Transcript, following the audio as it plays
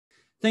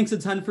Thanks a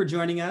ton for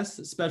joining us.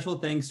 Special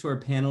thanks to our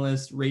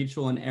panelists,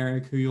 Rachel and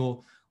Erik, who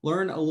you'll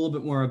learn a little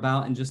bit more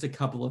about in just a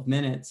couple of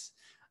minutes.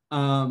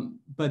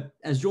 But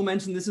as Joel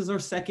mentioned, this is our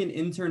second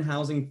intern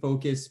housing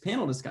focused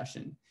panel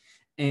discussion.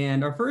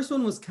 And our first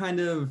one was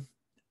kind of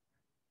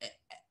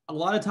a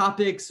lot of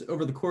topics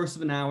over the course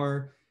of an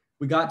hour.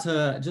 We got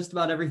to just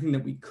about everything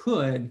that we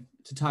could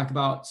to talk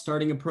about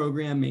starting a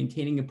program,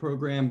 maintaining a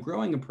program,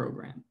 growing a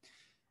program.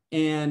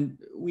 And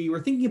we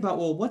were thinking about,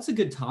 well, what's a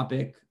good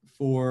topic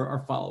for our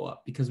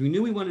follow-up? Because we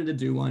knew we wanted to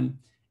do one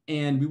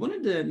and we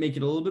wanted to make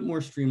it a little bit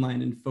more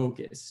streamlined and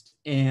focused.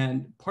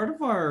 And part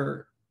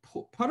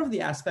of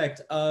the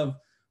aspect of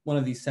one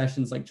of these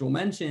sessions, like Joel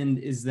mentioned,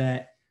 is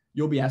that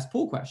you'll be asked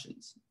poll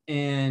questions.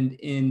 And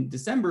in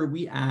December,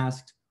 we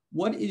asked,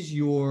 what is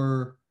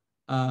your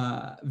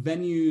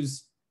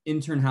venue's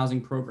intern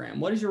housing program?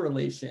 What is your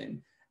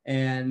relation?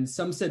 And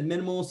some said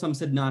minimal, some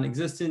said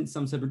non-existent,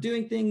 some said we're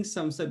doing things,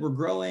 some said we're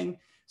growing.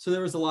 So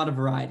there was a lot of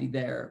variety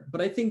there.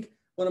 But I think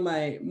one of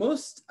my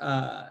most,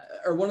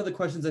 one of the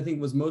questions I think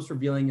was most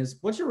revealing is,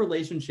 what's your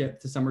relationship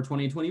to summer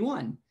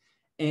 2021?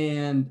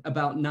 And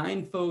about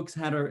 9 folks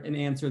had an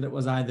answer that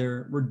was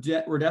either we're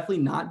definitely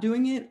not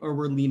doing it or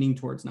we're leaning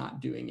towards not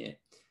doing it.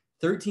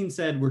 13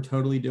 said we're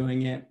totally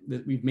doing it,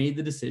 that we've made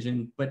the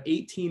decision, but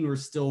 18 were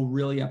still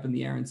really up in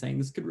the air and saying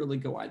this could really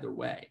go either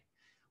way.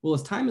 Well,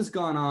 as time has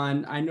gone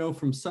on, I know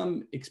from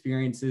some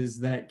experiences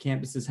that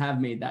campuses have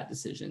made that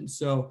decision.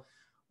 So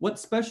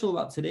what's special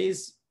about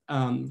today's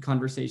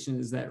conversation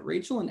is that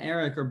Rachel and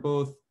Erik are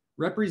both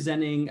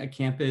representing a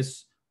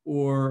campus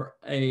or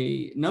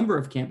a number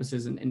of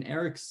campuses, in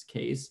Erik's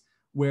case,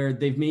 where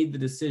they've made the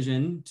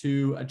decision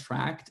to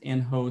attract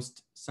and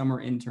host summer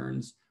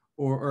interns,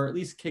 or at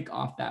least kick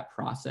off that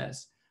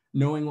process,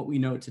 knowing what we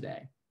know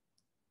today.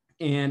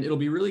 And it'll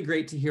be really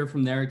great to hear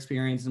from their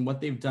experience and what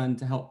they've done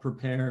to help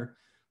prepare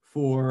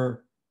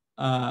for,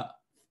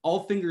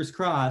 all fingers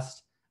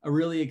crossed, a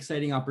really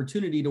exciting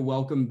opportunity to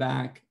welcome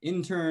back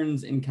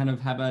interns and kind of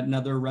have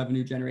another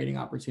revenue generating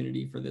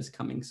opportunity for this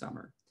coming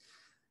summer.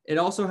 It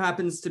also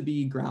happens to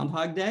be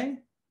Groundhog Day.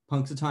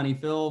 Punxsutawney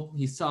Phil,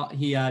 he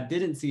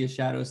didn't see a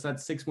shadow, so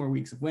that's 6 more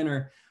weeks of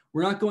winter.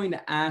 We're not going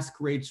to ask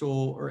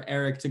Rachel or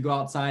Erik to go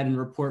outside and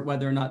report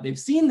whether or not they've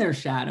seen their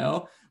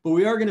shadow, but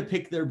we are going to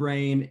pick their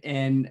brain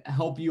and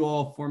help you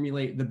all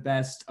formulate the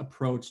best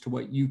approach to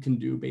what you can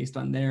do based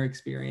on their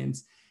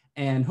experience.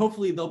 And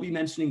hopefully they'll be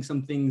mentioning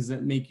some things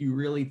that make you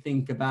really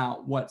think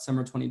about what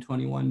summer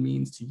 2021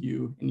 means to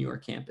you and your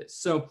campus.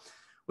 So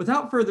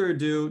without further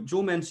ado,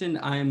 Joel mentioned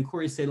I'm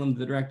Corey Salem,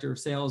 the Director of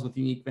Sales with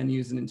Unique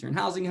Venues and Intern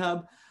Housing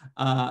Hub.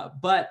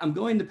 But I'm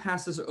going to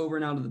pass this over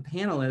now to the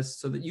panelists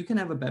so that you can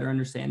have a better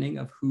understanding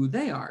of who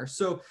they are.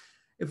 So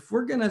if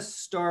we're going to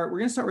start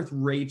with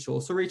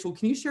Rachel. So Rachel,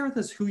 can you share with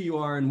us who you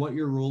are and what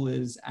your role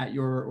is at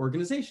your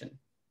organization?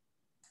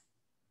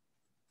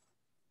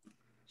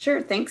 Sure,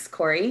 thanks,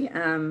 Corey.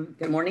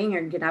 Good morning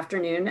or good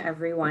afternoon,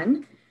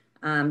 everyone.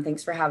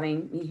 Thanks for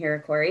having me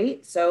here, Corey.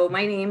 So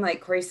my name,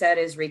 like Corey said,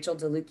 is Rachel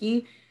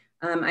Delucchi.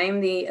 I am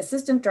the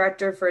Assistant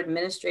Director for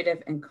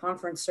Administrative and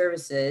Conference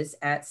Services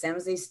at San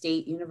Jose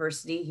State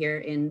University here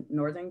in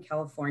Northern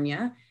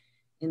California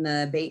in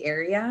the Bay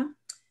Area.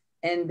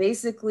 And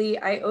basically,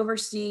 I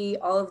oversee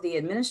all of the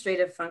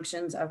administrative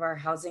functions of our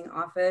housing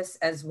office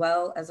as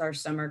well as our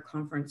summer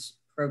conference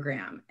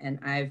program. And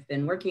I've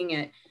been working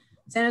at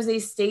San Jose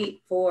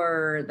State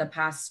for the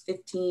past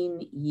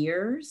 15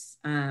 years.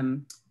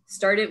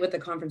 Started with the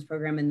conference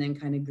program and then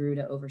kind of grew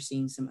to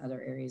overseeing some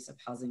other areas of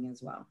housing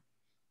as well.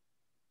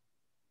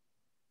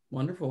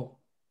 Wonderful.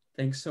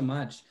 Thanks so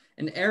much.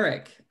 And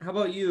Erik, how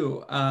about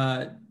you?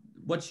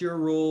 What's your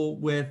role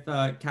with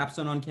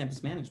Capstone on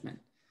campus management?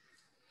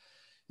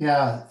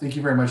 Yeah, thank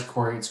you very much,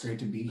 Corey. It's great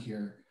to be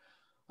here.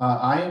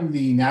 I am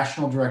the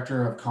National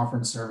Director of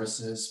Conference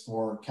Services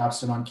for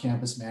Capstone on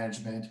Campus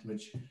Management,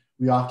 which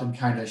we often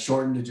kind of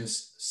shorten to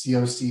just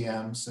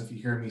COCM. So if you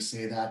hear me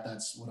say that,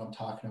 that's what I'm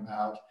talking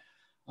about.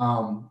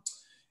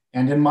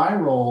 And in my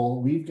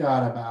role, we've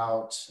got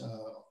about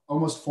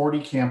almost 40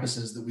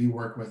 campuses that we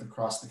work with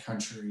across the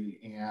country.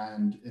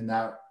 And in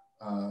that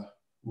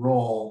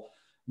role,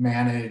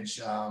 manage,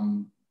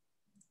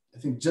 I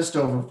think, just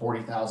over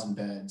 40,000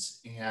 beds.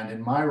 And in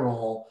my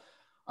role,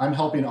 I'm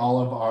helping all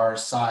of our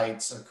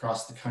sites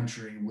across the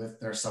country with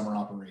their summer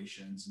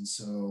operations. And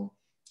so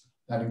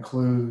that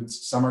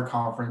includes summer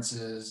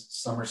conferences,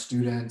 summer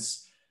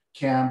students,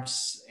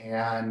 camps,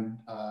 and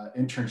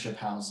internship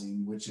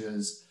housing, which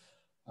is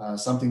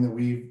something that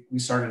we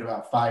started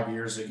about 5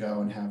 years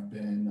ago and have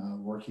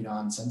been working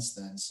on since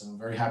then. So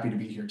very happy to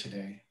be here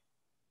today.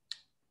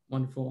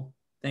 Wonderful.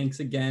 Thanks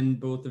again,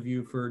 both of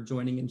you, for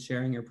joining and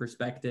sharing your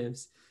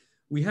perspectives.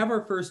 We have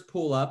our first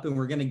poll up and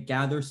we're going to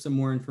gather some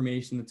more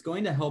information that's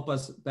going to help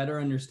us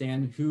better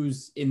understand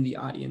who's in the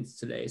audience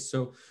today.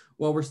 So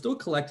while we're still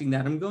collecting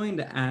that, I'm going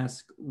to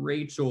ask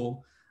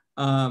Rachel,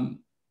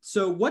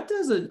 so what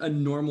does a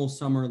normal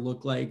summer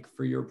look like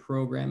for your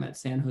program at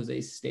San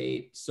Jose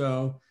State?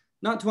 So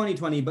not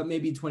 2020, but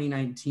maybe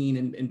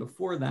 2019 and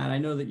before that. I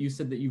know that you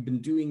said that you've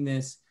been doing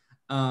this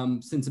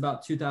since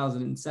about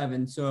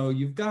 2007. So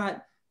you've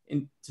got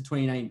into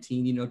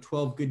 2019,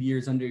 12 good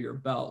years under your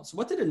belt. So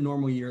what did a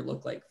normal year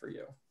look like for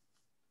you?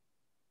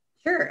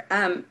 Sure.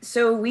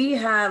 So we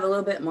have a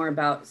little bit more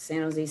about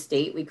San Jose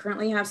State. We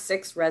currently have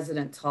 6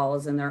 residence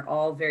halls, and they're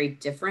all very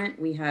different.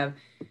 We have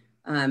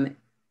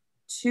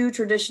 2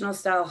 traditional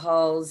style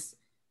halls,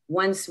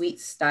 1 suite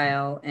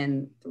style,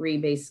 and 3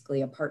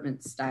 basically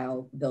apartment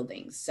style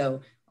buildings.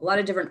 So a lot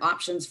of different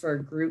options for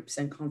groups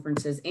and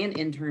conferences and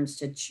interns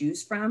to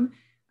choose from.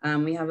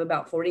 We have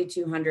about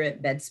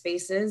 4,200 bed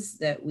spaces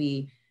that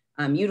we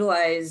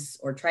utilize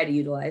or try to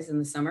utilize in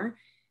the summer.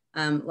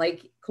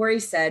 Like Corey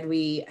said,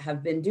 we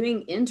have been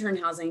doing intern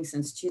housing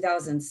since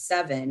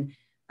 2007.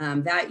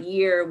 That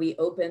year, we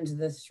opened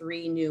the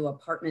 3 new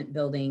apartment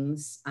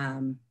buildings.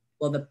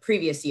 Well, the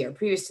previous year,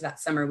 previous to that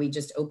summer, we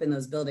just opened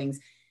those buildings.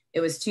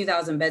 It was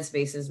 2,000 bed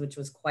spaces, which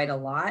was quite a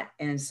lot.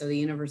 And so the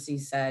university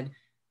said,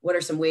 what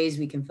are some ways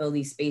we can fill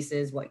these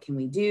spaces? What can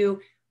we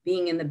do?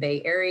 Being in the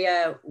Bay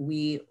Area,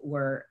 we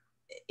were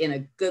in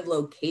a good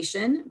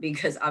location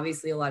because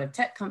obviously a lot of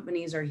tech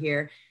companies are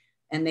here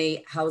and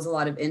they house a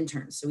lot of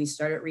interns. So we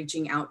started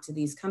reaching out to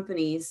these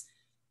companies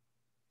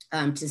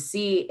to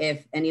see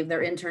if any of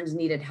their interns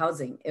needed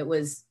housing. It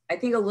was, I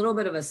think, a little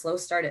bit of a slow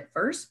start at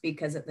first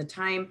because at the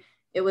time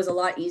it was a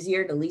lot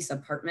easier to lease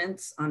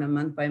apartments on a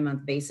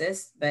month-by-month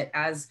basis. But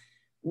as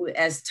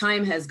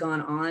time has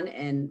gone on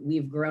and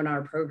we've grown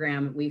our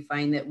program, we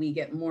find that we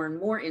get more and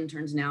more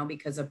interns now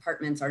because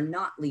apartments are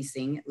not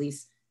leasing, at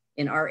least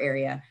in our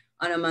area,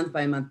 on a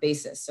month-by-month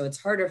basis. So it's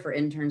harder for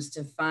interns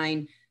to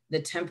find the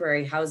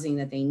temporary housing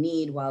that they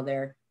need while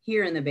they're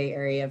here in the Bay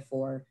Area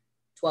for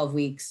 12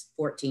 weeks,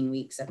 14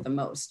 weeks at the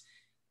most.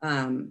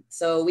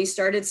 So we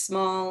started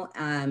small,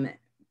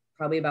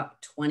 probably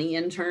about 20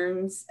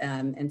 interns,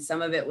 and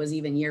some of it was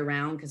even year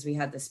round because we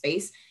had the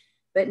space.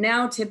 But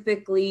now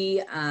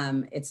typically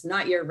it's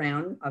not year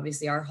round.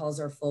 Obviously our halls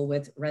are full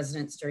with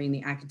residents during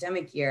the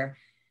academic year.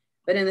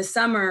 But in the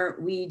summer,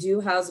 we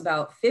do house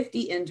about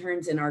 50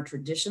 interns in our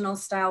traditional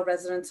style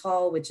residence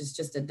hall, which is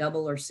just a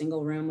double or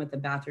single room with a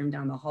bathroom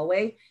down the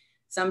hallway.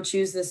 Some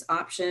choose this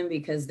option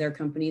because their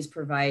companies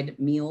provide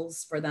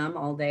meals for them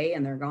all day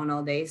and they're gone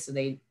all day, so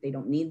they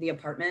don't need the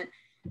apartment.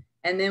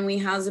 And then we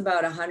house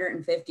about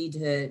 150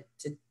 to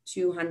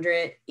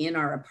 200 in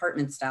our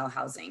apartment style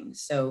housing.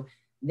 So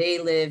they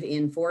live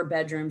in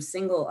 4-bedroom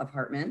single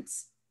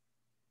apartments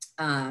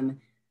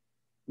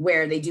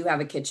where they do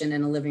have a kitchen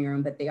and a living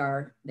room, but they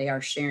are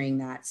sharing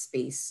that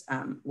space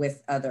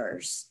with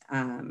others.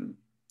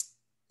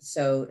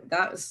 So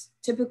that was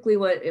typically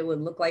what it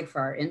would look like for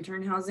our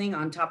intern housing.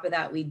 On top of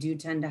that, we do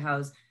tend to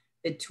house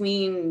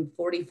between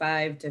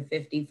 45 to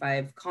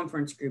 55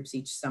 conference groups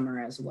each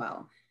summer as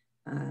well.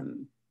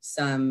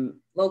 Some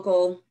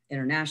local,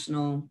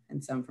 international,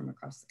 and some from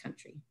across the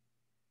country.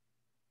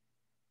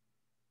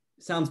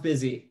 Sounds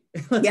busy.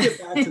 Let's get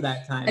back to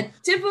that time. A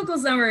typical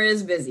summer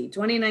is busy.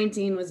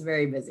 2019 was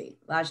very busy.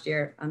 Last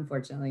year,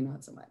 unfortunately,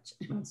 not so much.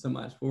 Not so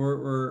much.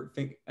 We're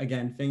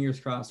again, fingers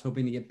crossed,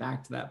 hoping to get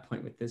back to that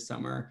point with this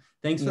summer.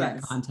 Thanks for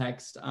that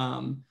context.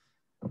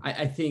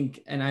 I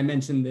think, and I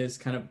mentioned this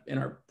kind of in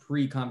our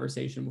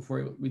pre-conversation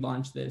before we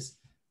launched this,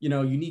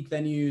 unique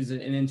venues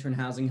and intern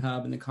housing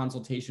hub and the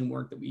consultation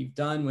work that we've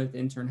done with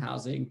intern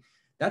housing,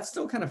 that's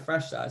still kind of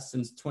fresh to us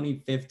since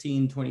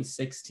 2015,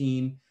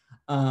 2016.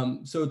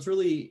 So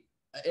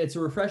it's a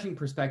refreshing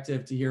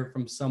perspective to hear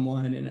from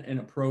someone in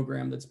a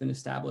program that's been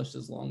established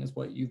as long as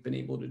what you've been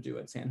able to do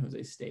at San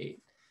Jose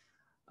State.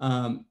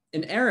 And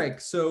Erik,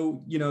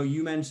 so,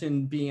 you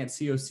mentioned being at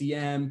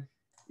COCM,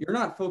 you're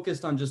not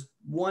focused on just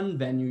one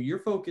venue, you're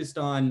focused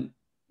on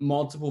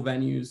multiple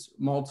venues,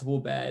 multiple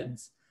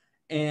beds.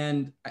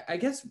 And I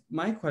guess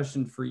my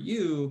question for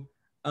you,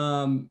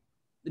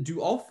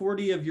 do all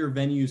 40 of your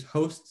venues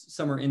host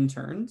summer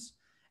interns?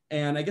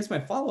 And I guess my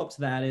follow-up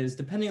to that is,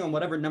 depending on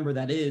whatever number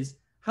that is,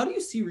 how do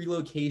you see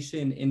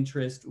relocation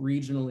interest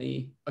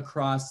regionally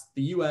across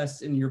the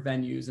US in your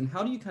venues? And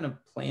how do you kind of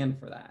plan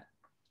for that?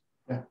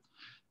 Yeah,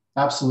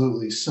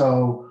 absolutely.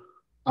 So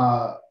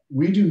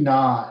we do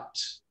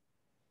not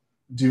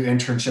do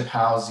internship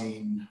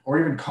housing or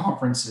even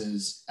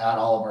conferences at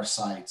all of our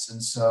sites.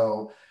 And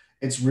so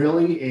it's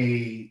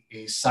really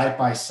a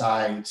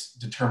site-by-site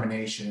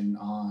determination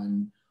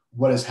on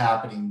what is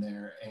happening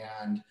there.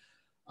 And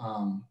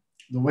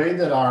the way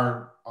that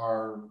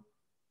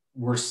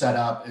we're set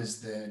up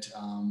is that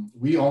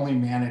we only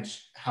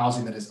manage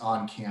housing that is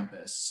on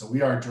campus. So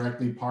we are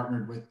directly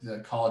partnered with the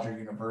college or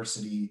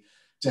university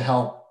to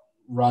help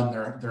run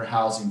their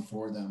housing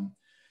for them.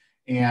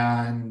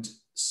 And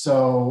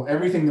so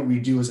everything that we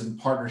do is in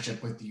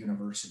partnership with the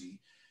university.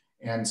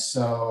 And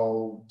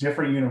so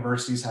different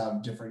universities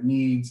have different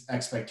needs,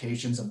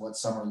 expectations of what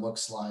summer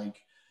looks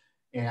like.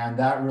 And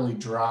that really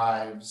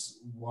drives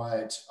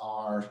what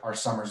our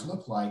summers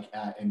look like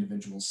at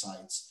individual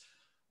sites.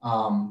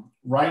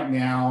 Right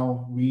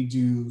now, we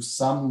do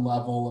some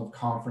level of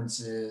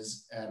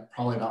conferences at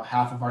probably about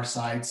half of our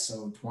sites,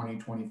 so 20,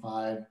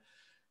 25.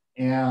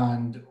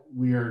 And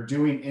we are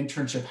doing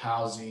internship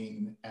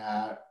housing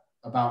at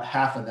about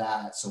half of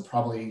that, so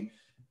probably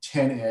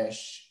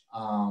 10-ish,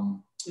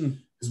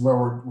 is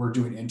where we're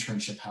doing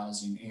internship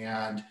housing.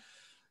 And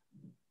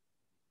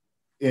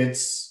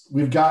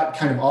we've got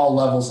kind of all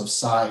levels of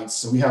sites.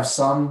 So we have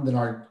some that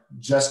are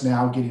just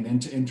now getting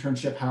into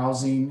internship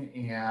housing,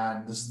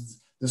 and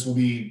this will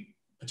be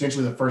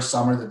potentially the first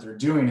summer that they're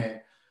doing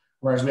it.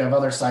 Whereas we have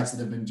other sites that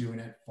have been doing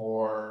it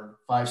for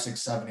 5,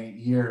 6, 7, 8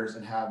 years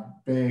and have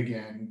big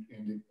and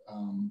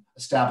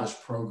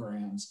established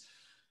programs.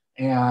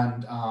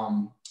 And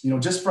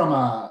just from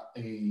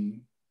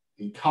a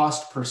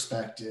cost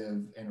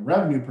perspective and a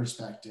revenue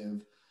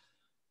perspective,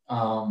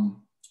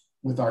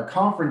 with our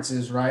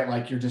conferences, right?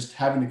 Like you're just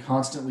having to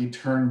constantly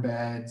turn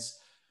beds.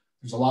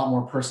 There's a lot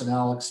more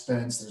personnel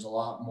expense. There's a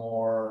lot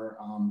more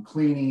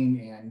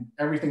cleaning and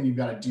everything you've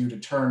got to do to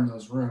turn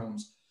those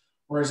rooms.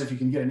 Whereas if you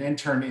can get an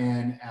intern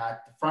in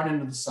at the front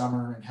end of the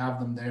summer and have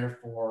them there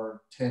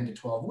for 10 to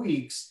 12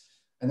 weeks,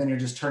 and then you're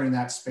just turning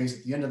that space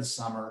at the end of the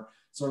summer,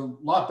 it's a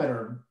lot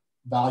better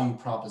value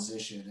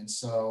proposition. And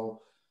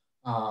so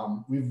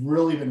we've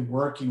really been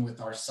working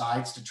with our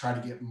sites to try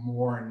to get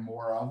more and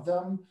more of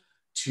them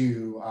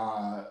to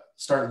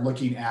start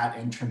looking at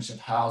internship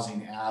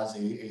housing as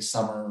a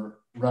summer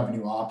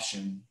revenue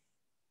option.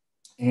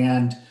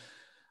 And,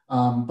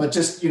 but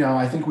just,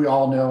 I think we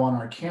all know on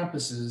our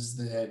campuses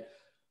that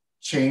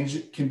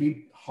change can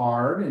be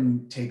hard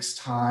and takes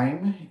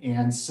time.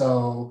 And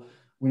so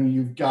when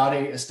you've got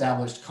a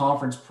established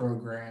conference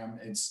program,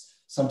 it's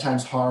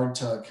sometimes hard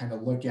to kind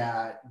of look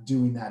at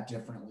doing that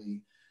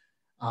differently.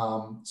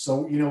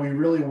 So, we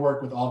really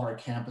work with all of our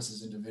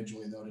campuses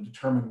individually, though, to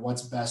determine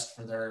what's best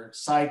for their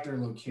site, their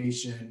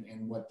location,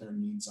 and what their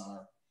needs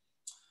are.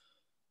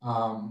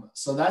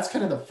 So that's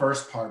kind of the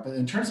first part. But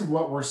in terms of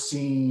what we're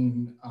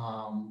seeing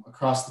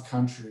across the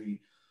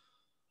country,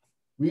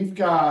 we've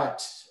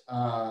got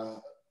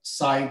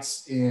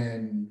sites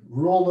in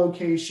rural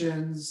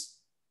locations,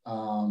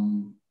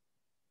 kind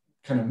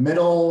of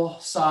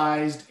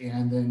middle-sized,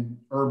 and then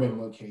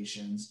urban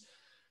locations.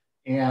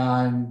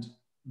 And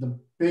the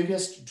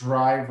biggest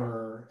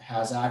driver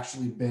has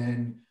actually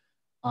been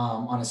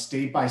on a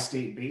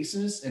state-by-state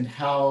basis and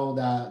how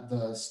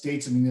the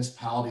states and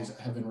municipalities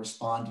have been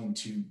responding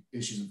to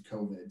issues of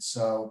COVID.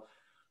 So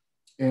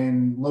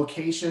in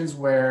locations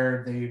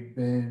where they've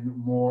been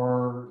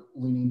more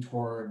leaning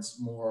towards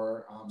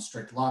more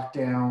strict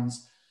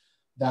lockdowns,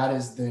 that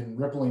has been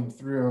rippling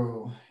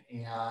through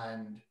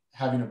and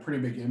having a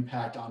pretty big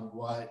impact on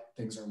what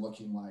things are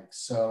looking like.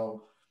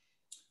 So,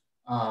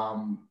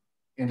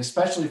 and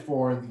especially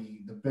for the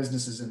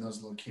businesses in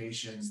those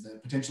locations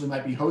that potentially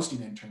might be hosting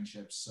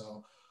internships.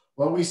 So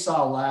what we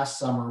saw last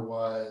summer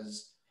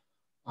was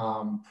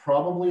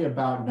probably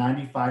about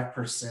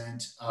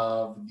 95%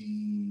 of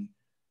the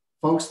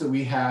folks that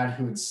we had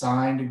who had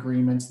signed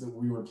agreements that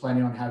we were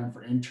planning on having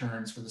for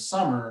interns for the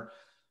summer,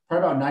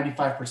 probably about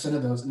 95%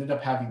 of those ended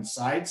up having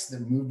sites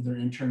that moved their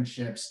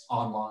internships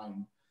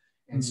online.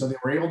 And so they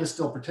were able to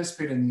still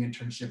participate in the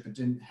internship, but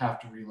didn't have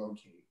to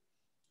relocate.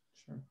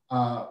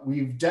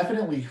 We've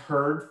definitely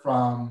heard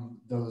from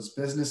those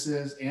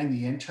businesses and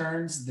the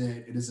interns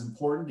that it is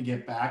important to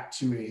get back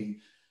to a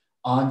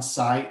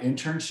on-site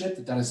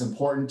internship, that is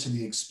important to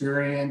the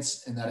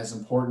experience and that is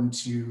important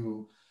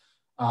to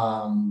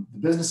the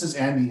businesses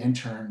and the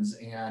interns.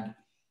 And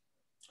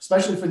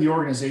especially for the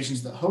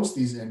organizations that host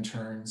these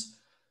interns,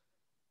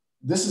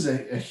 this is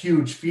a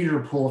huge feeder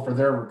pool for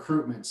their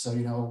recruitment. So,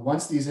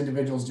 once these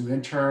individuals do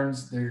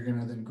interns, they're going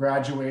to then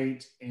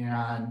graduate,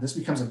 and this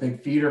becomes a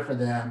big feeder for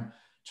them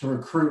to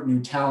recruit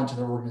new talent to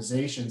their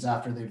organizations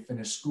after they've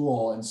finished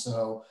school. And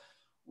so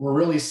we're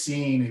really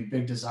seeing a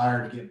big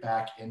desire to get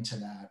back into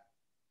that.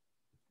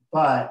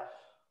 But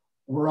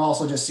we're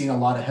also just seeing a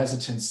lot of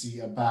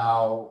hesitancy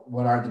about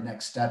what are the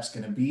next steps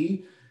going to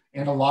be.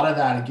 And a lot of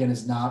that, again,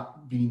 is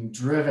not being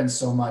driven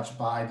so much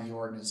by the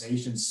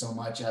organization so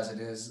much as it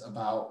is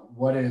about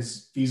what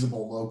is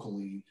feasible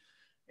locally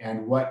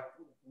and what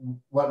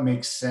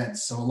makes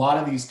sense. So a lot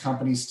of these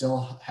companies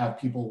still have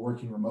people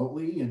working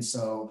remotely. And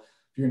so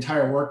if your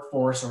entire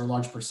workforce or a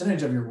large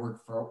percentage of your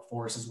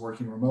workforce is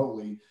working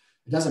remotely,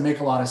 it doesn't make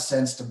a lot of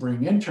sense to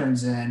bring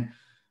interns in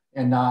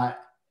and not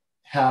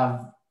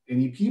have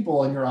any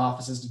people in your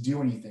offices to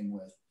do anything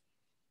with.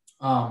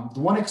 The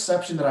one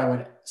exception that I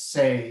would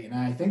say, and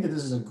I think that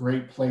this is a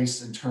great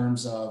place in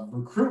terms of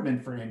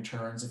recruitment for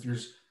interns, if you're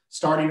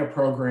starting a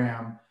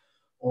program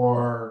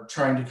or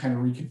trying to kind of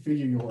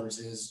reconfigure yours,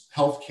 is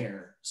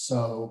healthcare.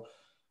 So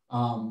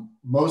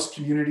most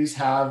communities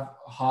have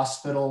a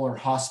hospital or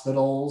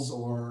hospitals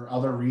or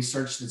other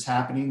research that's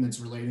happening that's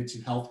related to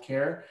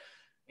healthcare.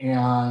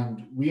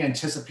 And we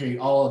anticipate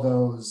all of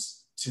those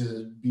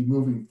to be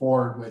moving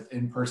forward with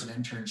in-person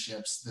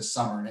internships this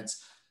summer. And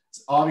it's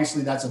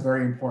obviously that's a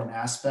very important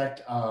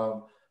aspect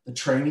of the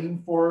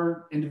training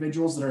for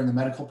individuals that are in the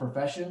medical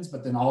professions,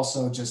 but then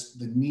also just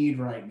the need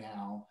right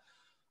now.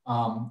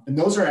 And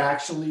those are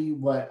actually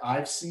what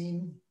I've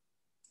seen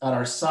at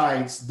our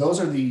sites. Those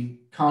are the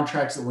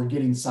contracts that we're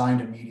getting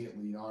signed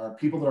immediately, are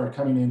people that are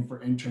coming in for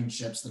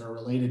internships that are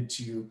related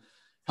to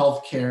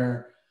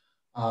healthcare,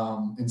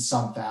 in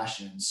some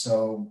fashion.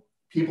 So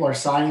people are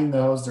signing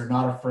those. They're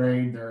not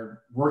afraid.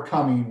 We're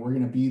coming. We're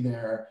going to be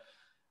there.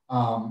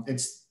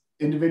 It's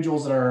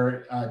individuals that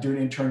are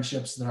doing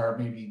internships that are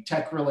maybe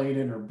tech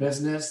related or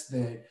business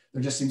that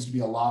there just seems to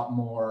be a lot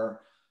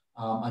more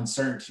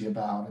uncertainty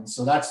about. And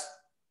so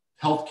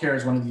healthcare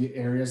is one of the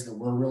areas that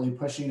we're really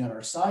pushing at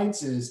our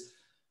sites, is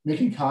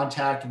making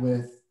contact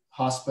with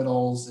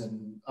hospitals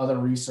and other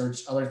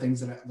research, other things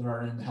that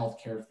are in the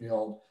healthcare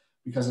field,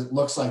 because it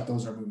looks like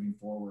those are moving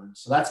forward.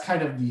 So that's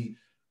kind of the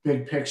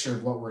big picture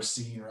of what we're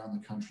seeing around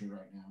the country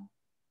right now.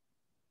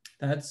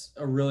 That's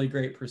a really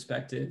great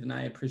perspective, and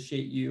I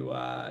appreciate you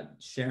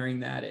sharing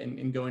that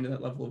and going to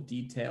that level of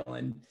detail.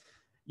 And,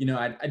 you know,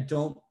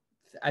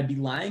 I'd be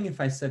lying if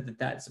I said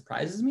that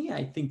surprises me.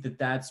 I think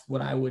that's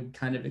what I would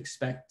kind of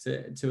expect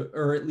to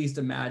or at least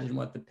imagine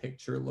what the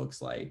picture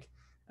looks like,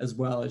 as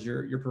well as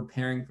you're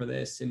preparing for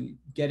this and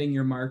getting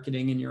your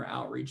marketing and your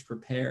outreach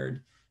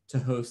prepared to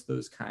host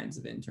those kinds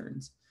of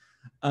interns.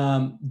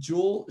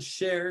 Jewel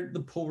shared the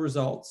poll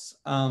results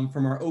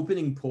from our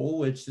opening poll,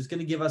 which is going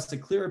to give us a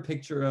clearer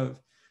picture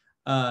of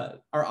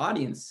our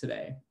audience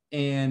today.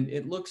 And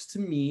it looks to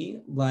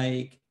me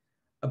like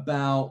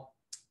about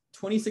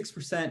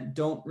 26%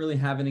 don't really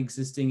have an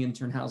existing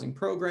intern housing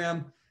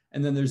program.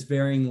 And then there's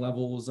varying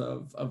levels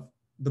of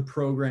the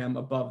program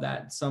above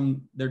that.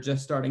 Some they're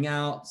just starting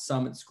out,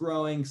 some it's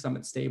growing, some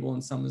it's stable,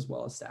 and some is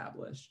well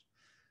established.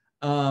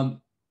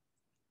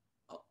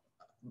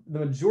 The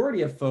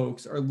majority of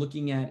folks are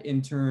looking at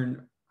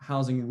intern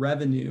housing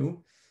revenue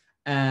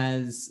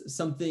as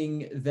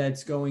something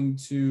that's going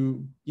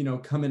to, you know,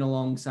 come in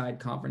alongside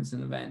conference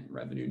and event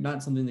revenue,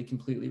 not something that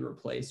completely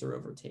replace or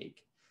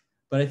overtake.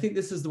 But I think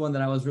this is the one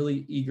that I was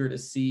really eager to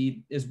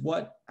see, is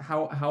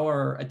how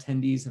our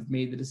attendees have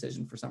made the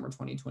decision for summer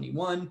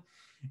 2021.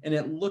 And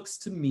it looks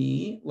to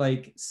me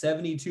like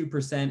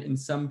 72% in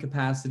some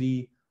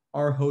capacity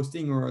are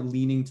hosting or are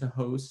leaning to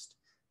host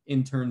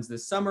interns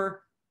this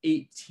summer.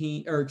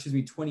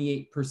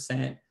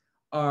 28%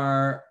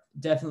 are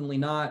definitely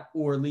not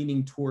or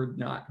leaning toward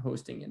not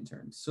hosting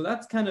interns. So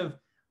that's kind of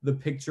the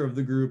picture of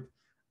the group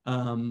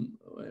who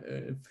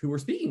we're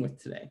speaking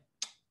with today.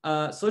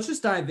 So let's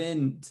just dive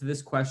into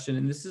this question.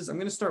 And I'm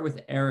going to start with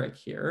Erik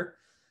here.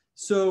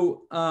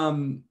 So,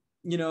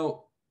 you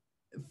know,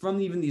 from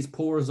even these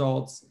poll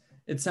results,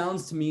 it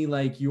sounds to me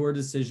like your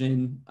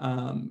decision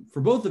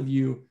for both of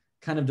you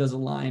kind of does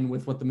align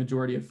with what the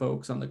majority of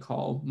folks on the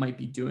call might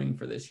be doing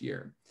for this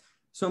year.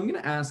 So I'm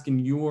going to ask, in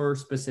your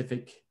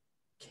specific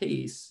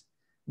case,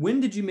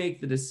 when did you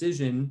make the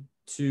decision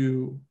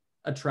to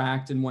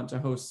attract and want to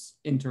host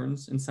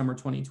interns in summer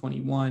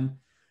 2021?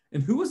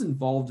 And who was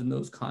involved in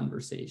those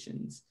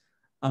conversations?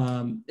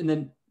 And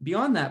then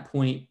beyond that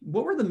point,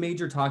 what were the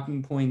major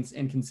talking points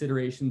and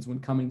considerations when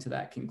coming to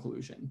that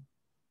conclusion?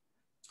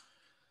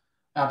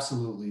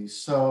 Absolutely.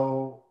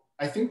 So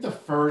I think the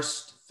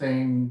first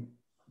thing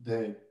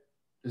that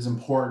is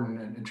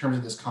important in terms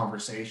of this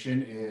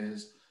conversation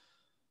is,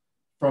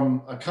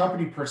 from a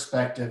company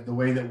perspective, the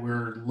way that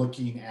we're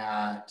looking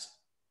at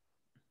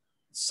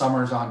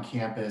summers on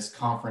campus,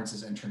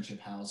 conferences, internship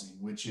housing,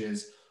 which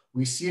is,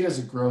 we see it as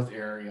a growth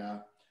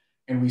area,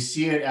 and we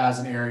see it as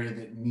an area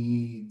that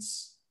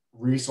needs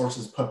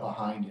resources put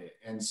behind it.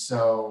 And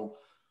so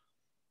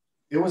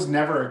it was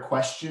never a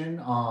question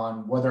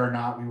on whether or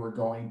not we were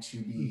going to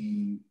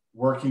be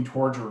working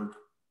towards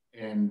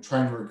and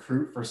trying to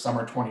recruit for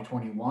summer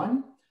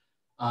 2021.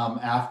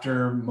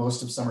 After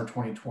most of summer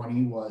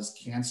 2020 was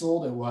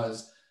canceled, that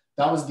was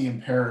the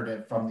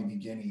imperative from the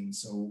beginning.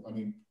 So, I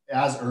mean,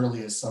 as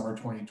early as summer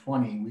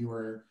 2020, we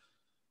were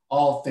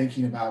all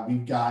thinking about,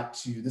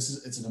 it's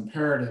an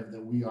imperative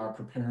that we are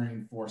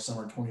preparing for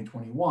summer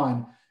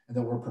 2021, and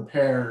that we're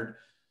prepared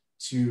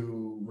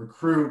to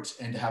recruit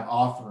and to have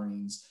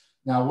offerings.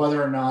 Now,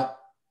 whether or not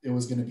it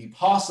was going to be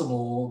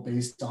possible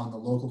based on the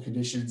local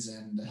conditions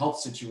and the health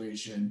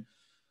situation,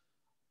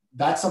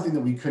 that's something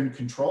that we couldn't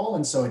control.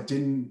 And so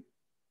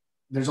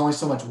there's only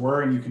so much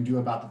worrying you can do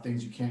about the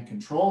things you can't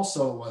control.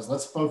 So it was,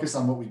 let's focus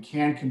on what we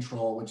can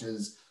control, which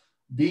is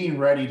being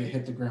ready to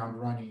hit the ground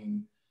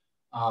running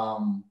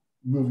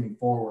moving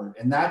forward.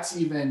 And that's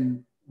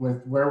even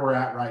with where we're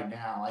at right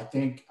now. I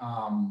think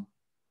I'll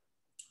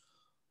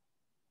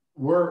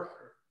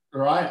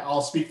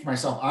speak for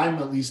myself. I'm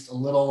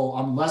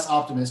less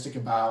optimistic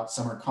about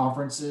summer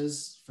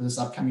conferences for this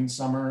upcoming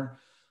summer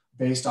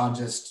based on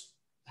just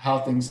how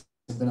things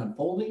have been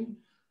unfolding.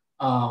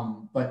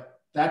 But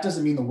that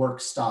doesn't mean the work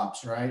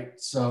stops, right?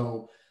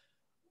 So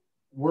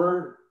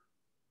we're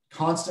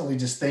constantly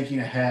just thinking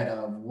ahead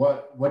of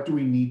what do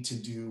we need to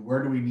do?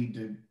 Where do we need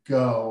to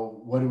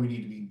go? What do we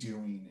need to be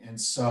doing? And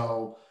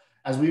so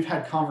as we've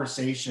had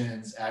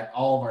conversations at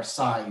all of our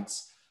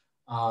sites,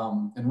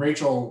 and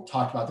Rachel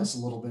talked about this a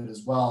little bit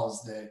as well,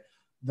 is that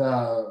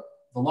the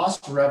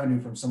lost revenue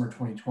from summer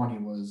 2020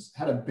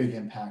 had a big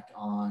impact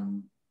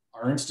on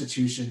our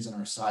institutions and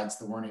our sites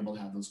that weren't able to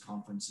have those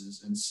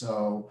conferences. And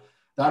so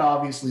that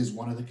obviously is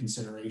one of the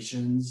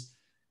considerations.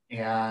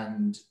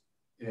 And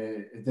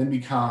it then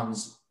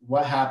becomes,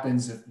 what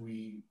happens if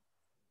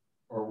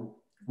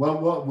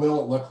what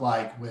will it look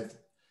like with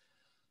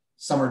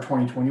summer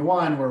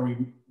 2021, where we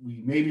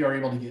maybe are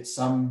able to get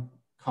some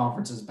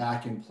conferences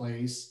back in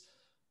place,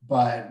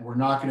 but we're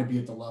not going to be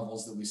at the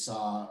levels that we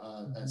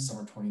saw at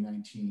summer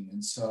 2019.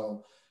 And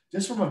so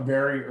just from a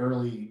very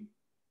early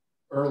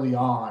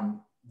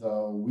on,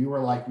 though, we were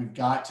like, we've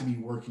got to be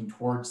working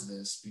towards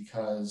this,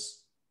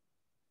 because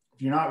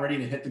if you're not ready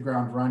to hit the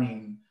ground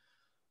running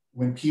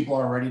when people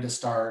are ready to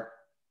start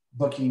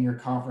booking your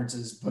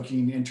conferences,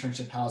 booking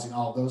internship housing,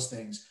 all of those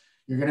things,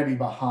 you're going to be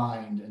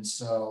behind. And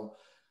so,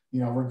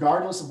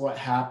 regardless of what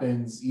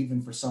happens,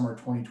 even for summer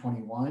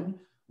 2021,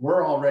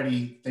 we're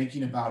already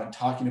thinking about and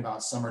talking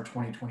about summer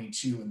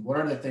 2022 and what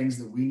are the things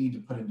that we need to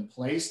put into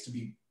place to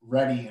be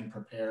ready and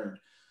prepared,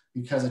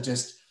 because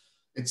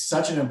it's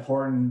such an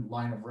important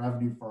line of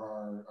revenue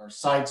for our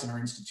sites and our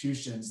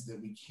institutions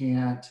that we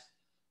can't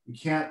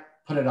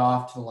put it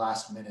off to the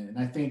last minute. And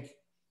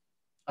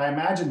I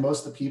imagine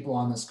most of the people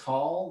on this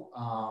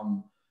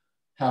call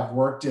have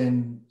worked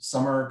in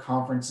summer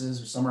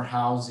conferences or summer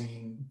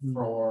housing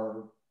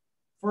for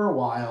a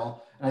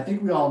while. And I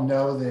think we all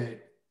know that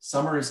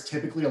summer is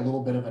typically a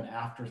little bit of an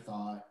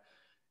afterthought,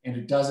 and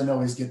it doesn't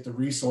always get the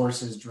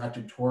resources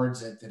directed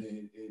towards it that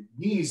it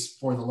needs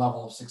for the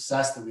level of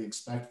success that we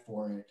expect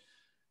for it.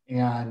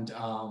 And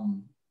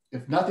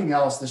if nothing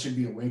else, this should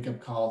be a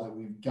wake-up call that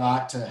we've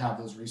got to have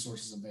those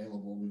resources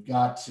available. We've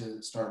got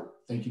to start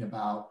thinking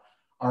about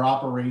our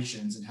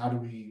operations and how do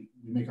we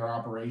make our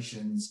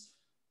operations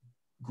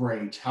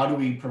great? How do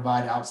we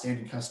provide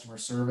outstanding customer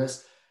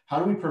service? How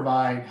do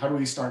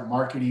we start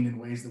marketing in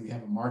ways that we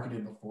haven't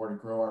marketed before to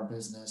grow our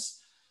business?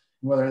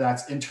 Whether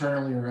that's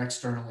internally or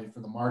externally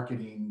for the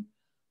marketing,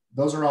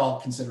 those are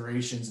all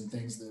considerations and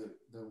things that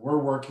we're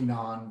working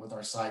on with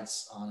our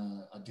sites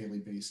on a daily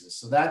basis.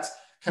 So that's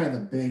kind of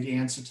the big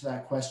answer to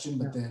that question.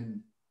 But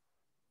then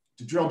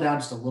to drill down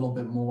just a little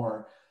bit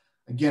more,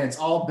 again, it's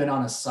all been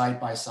on a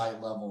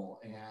site-by-site level.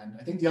 And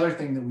I think the other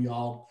thing that we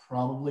all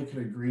probably could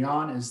agree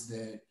on is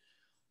that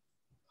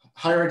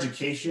higher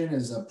education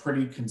is a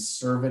pretty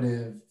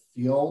conservative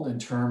field in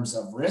terms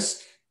of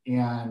risk,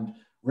 and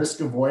risk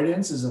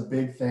avoidance is a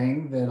big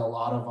thing that a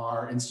lot of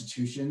our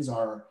institutions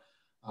are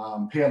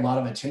pay a lot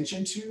of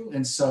attention to.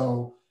 And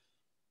so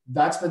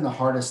that's been the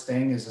hardest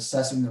thing, is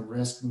assessing the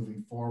risk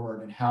moving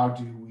forward and how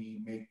do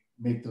we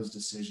make those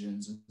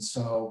decisions. And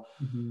so,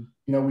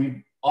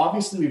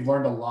 we've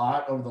learned a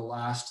lot over the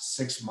last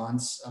 6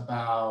 months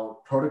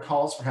about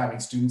protocols for having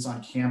students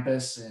on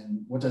campus,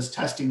 and what does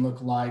testing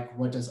look like?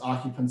 What does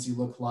occupancy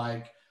look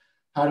like?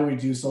 How do we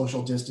do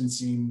social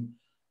distancing?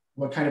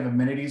 What kind of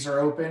amenities are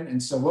open?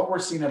 And so what we're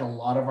seeing at a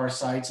lot of our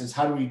sites is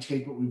how do we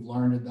take what we've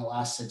learned in the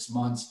last 6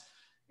 months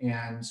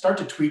and start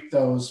to tweak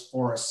those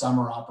for a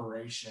summer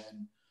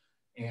operation.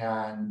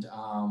 And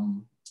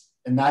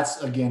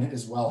that's, again,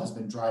 as well, has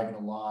been driving a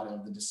lot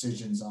of the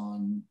decisions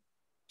on,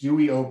 do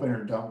we open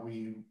or don't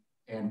we?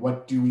 And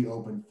what do we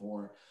open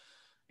for?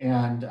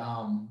 And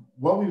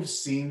what we've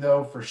seen,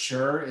 though, for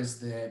sure, is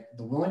that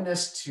the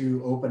willingness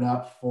to open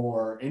up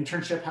for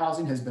internship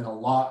housing has been a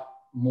lot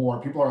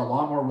more. People are a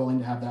lot more willing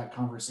to have that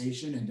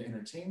conversation and to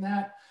entertain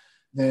that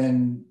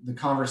than the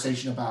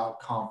conversation about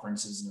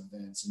conferences and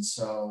events. And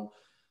so,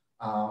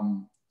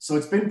 so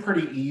it's been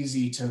pretty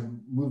easy to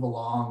move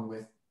along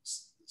with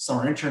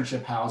summer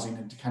internship housing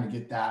and to kind of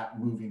get that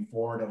moving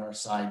forward at our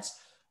sites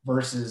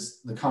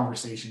versus the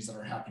conversations that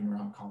are happening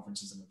around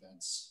conferences and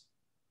events.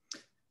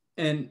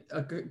 And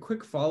a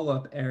quick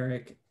follow-up,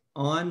 Erik,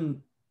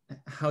 on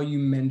how you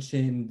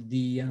mentioned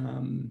the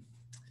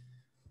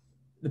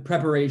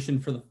preparation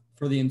for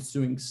the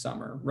ensuing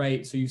summer,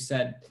 right? So you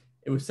said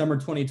it was summer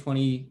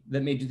 2020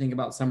 that made you think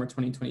about summer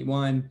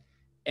 2021,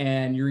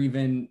 and you're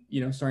even,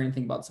 starting to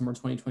think about summer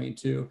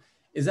 2022.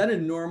 Is that a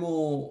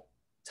normal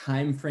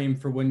time frame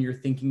for when you're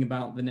thinking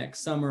about the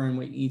next summer and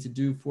what you need to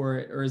do for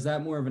it, or is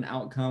that more of an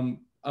outcome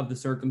of the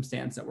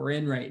circumstance that we're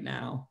in right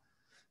now,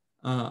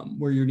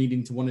 where you're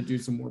needing to want to do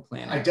some more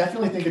planning? I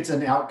definitely think it's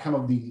an outcome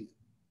of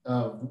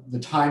the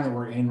time that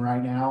we're in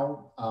right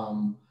now,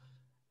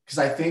 because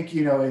I think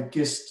it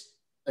just,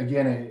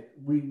 again,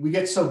 we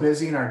get so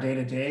busy in our day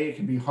to day, it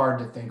can be hard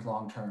to think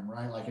long term,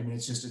 right?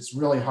 It's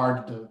really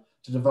hard to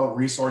devote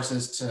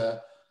resources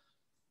to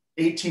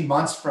 18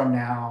 months from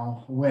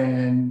now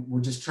when we're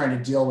just trying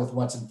to deal with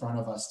what's in front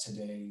of us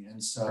today.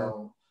 And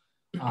so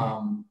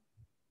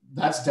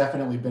that's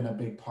definitely been a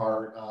big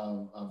part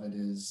of it,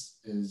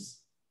 is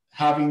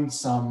having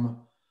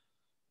some,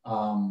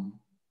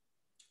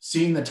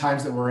 seeing the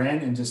times that we're in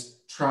and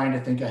just trying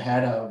to think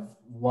ahead of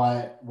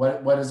what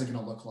is it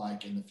going to look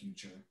like in the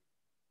future.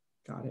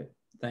 Got it.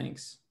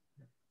 Thanks.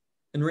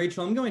 And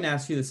Rachel, I'm going to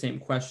ask you the same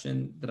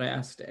question that I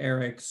asked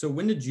Erik. So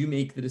when did you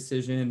make the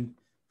decision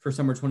for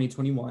summer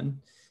 2021?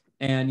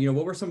 And,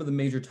 what were some of the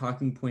major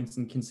talking points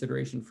and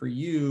consideration for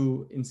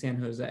you in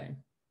San Jose?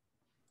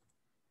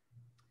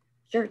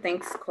 Sure.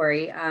 Thanks,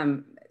 Corey.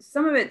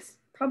 Some of it's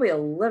probably a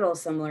little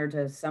similar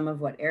to some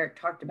of what Erik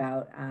talked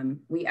about.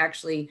 We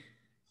actually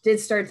did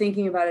start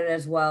thinking about it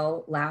as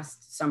well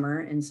last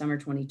summer, in summer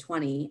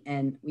 2020.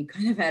 And we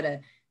kind of had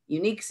a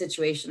unique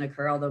situation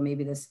occur, although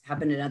maybe this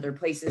happened in other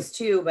places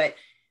too, but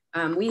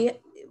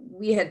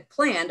we had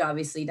planned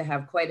obviously to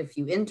have quite a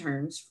few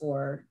interns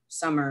for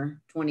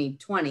summer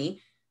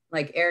 2020.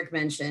 Like Erik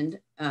mentioned,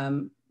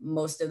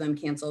 most of them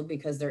canceled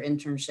because their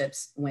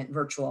internships went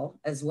virtual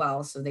as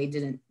well, so they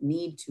didn't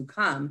need to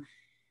come.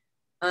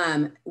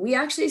 We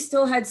actually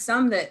still had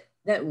some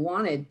that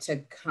wanted to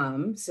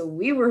come, so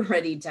we were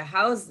ready to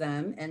house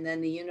them. And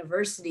then the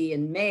university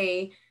in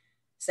May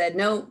said,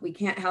 no, we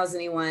can't house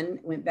anyone.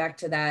 Went back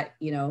to that,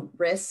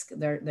 risk.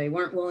 They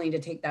weren't willing to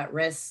take that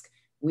risk.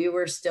 We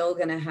were still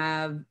going to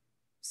have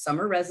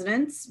summer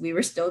residents. We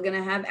were still going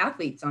to have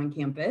athletes on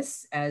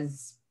campus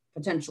as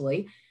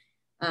potentially,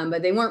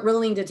 but they weren't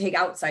willing to take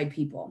outside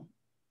people.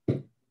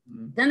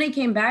 Then they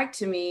came back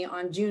to me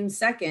on June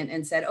 2nd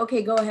and said,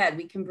 okay, go ahead.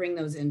 We can bring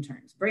those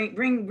interns.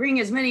 Bring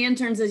as many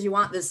interns as you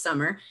want this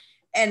summer.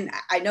 And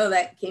I know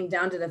that came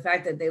down to the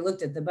fact that they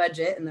looked at the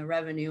budget and the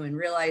revenue and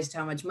realized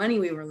how much money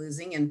we were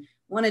losing and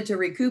wanted to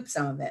recoup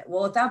some of it.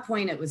 Well, at that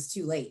point, it was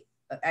too late.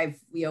 I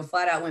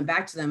flat out went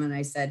back to them and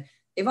I said,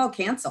 they've all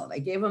canceled. I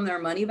gave them their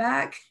money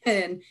back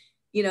and,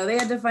 they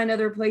had to find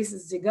other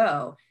places to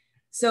go.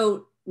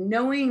 So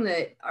knowing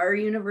that our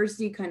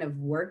university kind of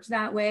worked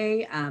that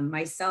way,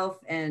 myself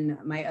and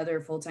my other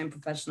full-time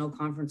professional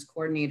conference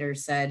coordinator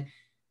said,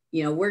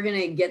 we're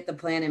going to get the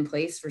plan in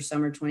place for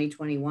summer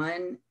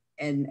 2021.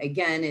 And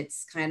again,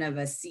 it's kind of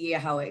a see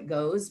how it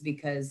goes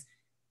because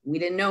we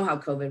didn't know how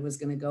COVID was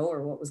going to go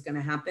or what was going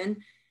to happen.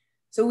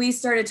 So we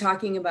started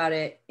talking about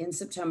it in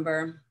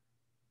September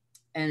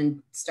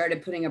and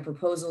started putting a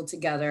proposal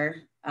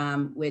together,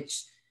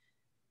 which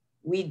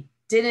we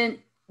didn't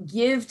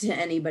give to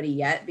anybody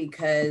yet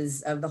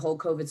because of the whole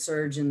COVID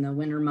surge in the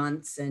winter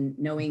months, and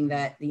knowing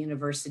that the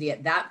university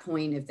at that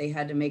point, if they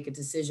had to make a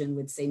decision,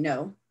 would say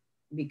no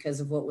because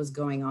of what was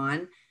going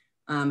on.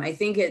 I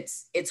think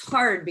it's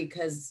hard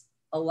because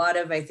a lot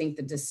of, I think,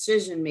 the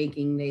decision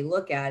making they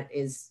look at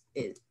is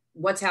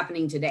what's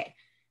happening today.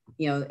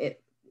 And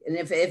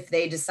if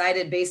they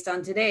decided based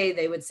on today,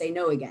 they would say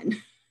no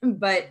again.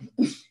 But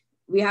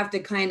we have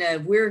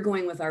to we're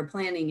going with our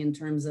planning in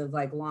terms of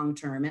like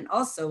long-term, and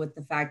also with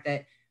the fact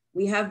that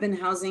we have been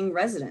housing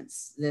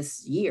residents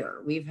this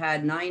year. We've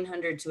had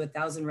 900 to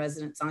 1,000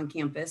 residents on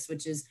campus,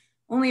 which is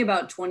only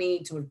about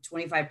 20 to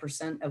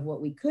 25% of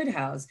what we could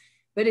house,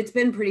 but it's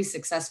been pretty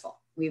successful.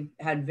 We've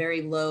had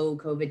very low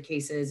COVID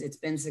cases. It's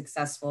been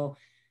successful.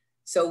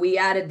 So we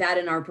added that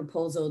in our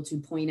proposal to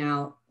point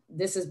out,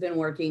 this has been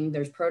working.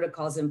 There's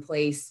protocols in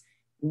place.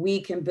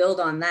 We can build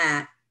on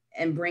that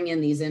and bring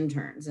in these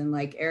interns. And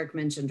like Erik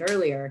mentioned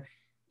earlier,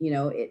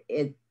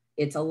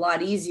 it's a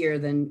lot easier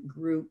than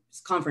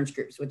conference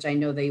groups, which I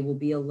know they will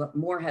be a lot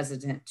more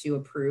hesitant to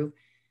approve.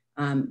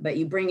 But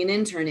you bring an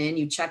intern in,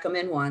 you check them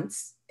in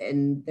once,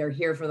 and they're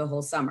here for the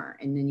whole summer,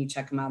 and then you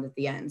check them out at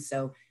the end.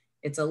 So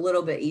it's a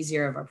little bit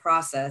easier of a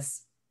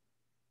process.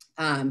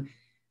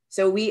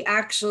 So we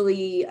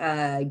actually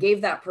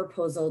gave that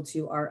proposal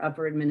to our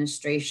upper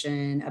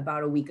administration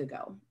about a week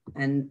ago.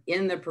 And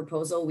in the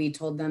proposal, we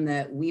told them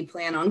that we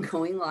plan on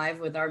going live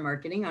with our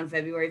marketing on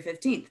February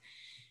 15th.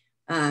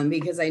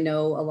 Because I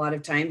know a lot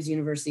of times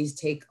universities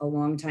take a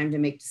long time to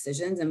make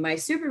decisions, and my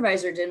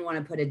supervisor didn't want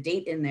to put a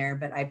date in there,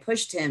 but I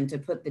pushed him to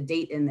put the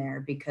date in there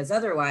because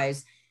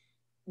otherwise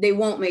they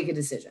won't make a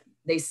decision.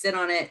 They sit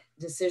on it,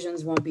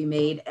 decisions won't be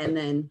made. And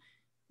then,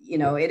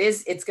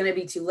 it's going to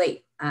be too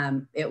late.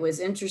 It was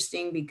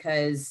interesting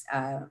because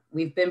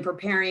we've been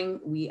preparing.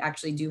 We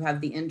actually do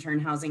have the intern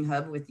housing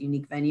hub with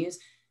unique venues.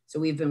 So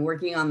we've been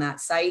working on that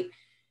site.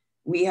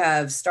 We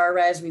have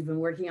StarRes, we've been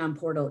working on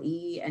Portal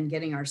E and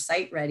getting our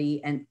site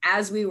ready. And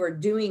as we were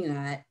doing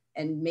that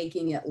and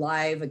making it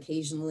live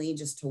occasionally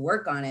just to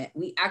work on it,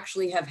 we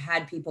actually have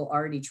had people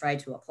already try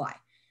to apply.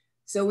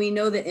 So we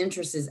know the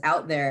interest is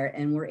out there,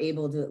 and we're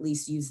able to at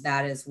least use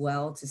that as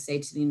well to say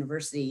to the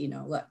university,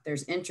 look,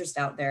 there's interest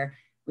out there.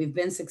 We've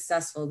been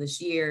successful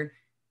this year.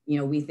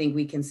 We think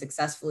we can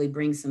successfully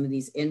bring some of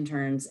these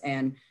interns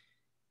and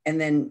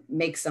then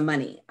make some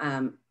money.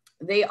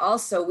 We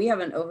have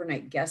an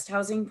overnight guest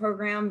housing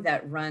program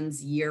that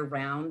runs year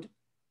round.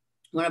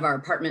 One of our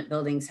apartment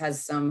buildings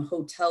has some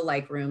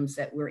hotel-like rooms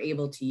that we're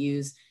able to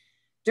use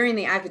during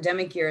the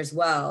academic year as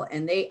well.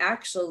 And they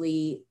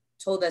actually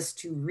told us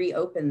to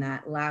reopen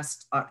that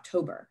last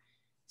October.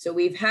 So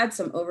we've had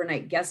some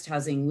overnight guest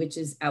housing, which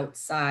is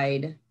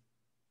outside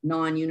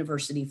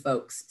non-university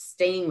folks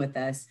staying with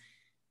us.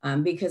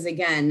 Because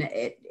again,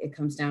 it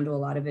comes down to a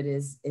lot of it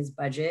is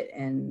budget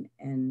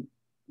and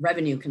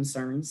revenue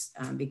concerns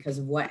because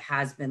of what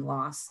has been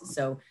lost.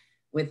 So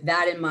with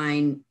that in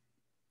mind,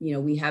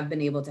 we have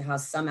been able to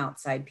house some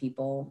outside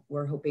people.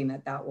 We're hoping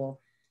that will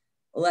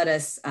let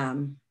us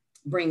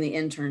bring the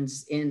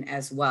interns in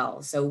as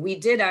well. So we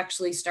did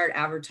actually start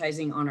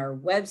advertising on our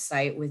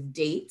website with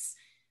dates,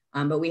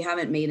 but we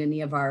haven't made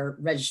any of our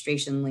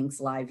registration links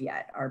live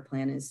yet. Our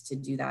plan is to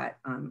do that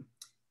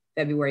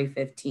February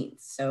 15th.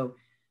 So,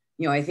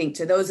 I think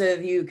to those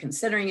of you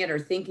considering it or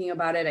thinking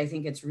about it, I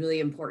think it's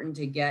really important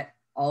to get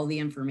all the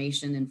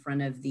information in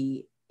front of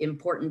the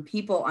important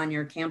people on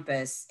your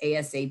campus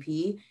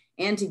ASAP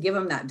and to give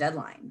them that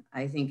deadline.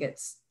 I think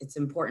it's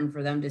important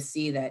for them to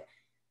see that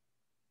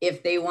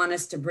if they want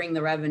us to bring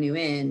the revenue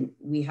in,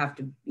 we have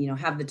to,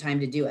 have the time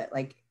to do it.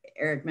 Like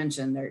Erik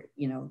mentioned, there,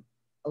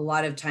 a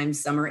lot of times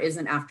summer is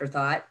an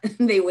afterthought.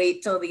 They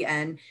wait till the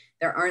end.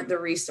 There aren't the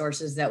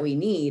resources that we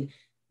need,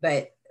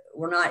 but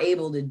we're not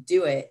able to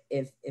do it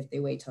if they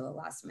wait till the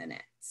last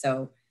minute.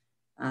 So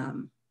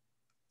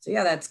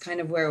yeah, that's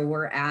kind of where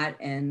we're at.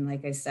 And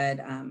like I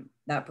said,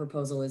 that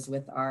proposal is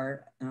with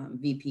our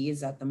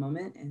VPs at the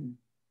moment and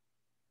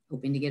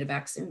hoping to get it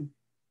back soon.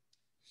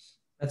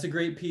 That's a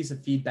great piece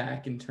of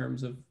feedback in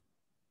terms of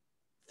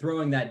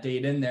throwing that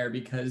date in there,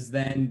 because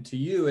then to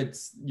you,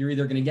 you're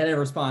either going to get a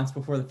response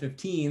before the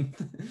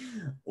 15th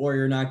or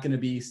you're not going to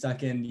be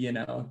stuck in,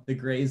 the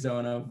gray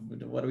zone of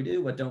what do we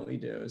do? What don't we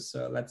do?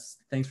 So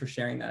thanks for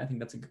sharing that. I think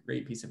that's a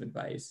great piece of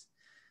advice.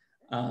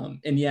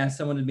 And yeah,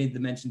 someone had made the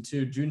mention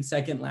too, June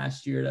 2nd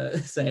last year to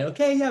say,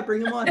 okay, yeah,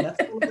 bring them on. That's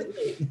a little bit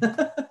late.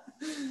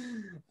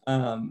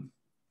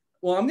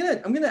 Well, I'm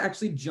gonna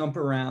actually jump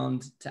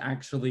around to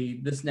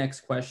actually this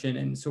next question.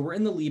 And so we're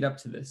in the lead up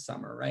to this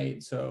summer,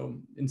 right? So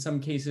in some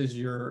cases,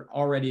 you're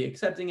already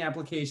accepting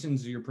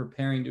applications, or you're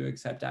preparing to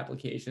accept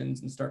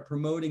applications and start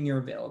promoting your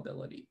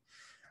availability.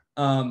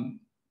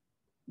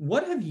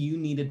 What have you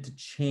needed to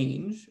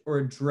change or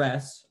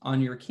address on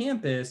your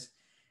campus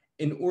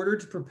in order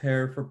to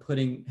prepare for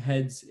putting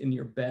heads in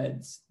your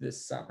beds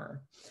this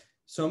summer?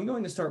 So I'm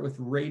going to start with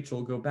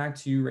Rachel, go back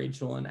to you,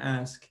 Rachel, and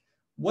ask,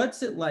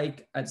 what's it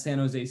like at San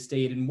Jose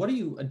State, and what are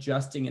you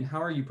adjusting, and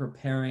how are you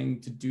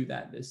preparing to do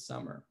that this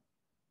summer?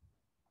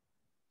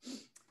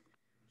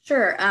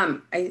 Sure.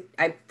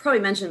 I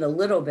probably mentioned a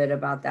little bit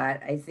about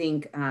that. I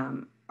think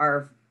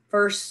our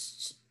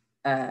first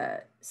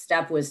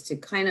step was to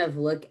kind of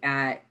look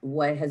at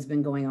what has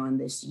been going on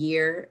this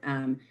year.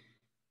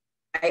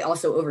 I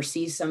also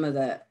oversee some of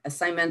the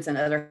assignments and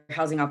other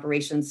housing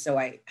operations. So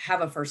I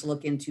have a first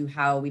look into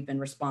how we've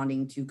been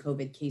responding to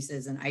COVID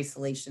cases and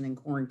isolation and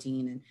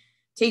quarantine and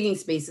taking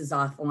spaces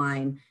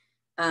offline.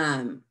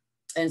 And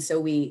so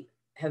we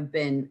have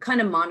been kind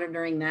of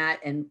monitoring that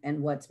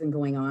and what's been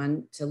going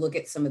on to look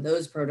at some of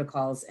those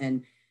protocols.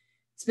 And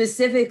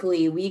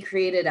specifically, we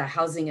created a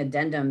housing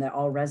addendum that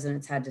all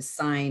residents had to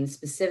sign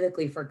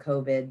specifically for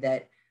COVID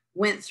that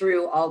went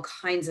through all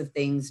kinds of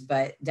things,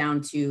 but down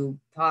to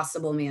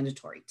possible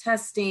mandatory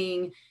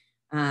testing,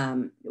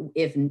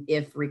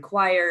 if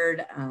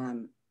required,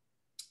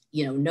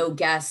 no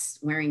guests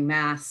wearing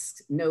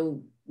masks,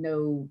 no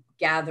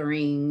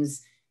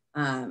gatherings.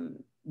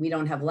 We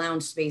don't have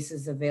lounge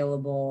spaces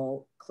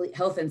available,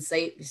 health and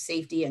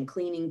safety and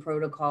cleaning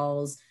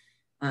protocols,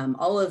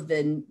 all of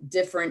the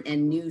different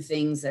and new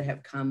things that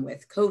have come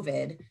with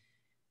COVID.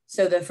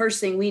 So the first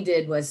thing we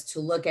did was to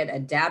look at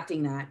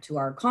adapting that to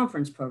our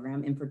conference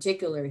program, in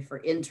particular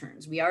for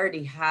interns. We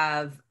already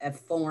have a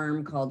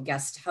form called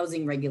guest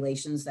housing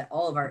regulations that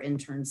all of our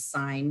interns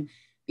sign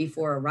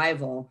before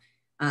arrival.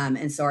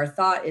 And so our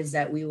thought is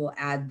that we will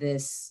add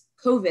this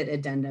COVID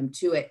addendum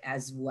to it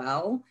as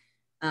well.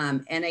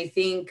 And I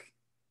think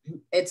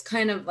it's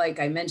kind of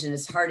like I mentioned,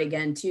 it's hard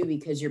again too,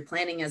 because you're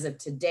planning as of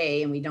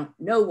today and we don't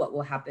know what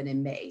will happen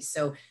in May.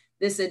 So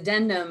this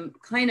addendum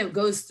kind of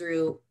goes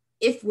through,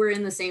 if we're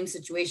in the same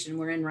situation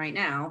we're in right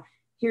now,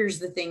 here's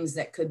the things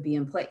that could be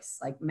in place,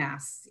 like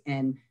masks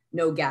and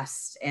no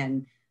guests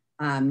and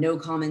no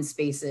common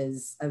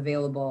spaces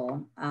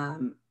available.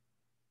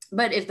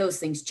 But if those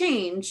things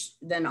change,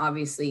 then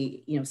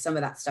obviously, some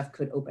of that stuff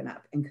could open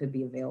up and could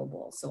be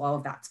available. So all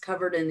of that's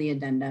covered in the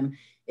addendum.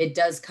 It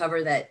does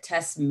cover that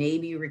tests may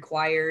be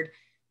required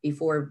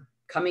before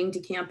coming to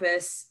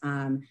campus,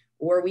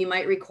 or we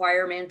might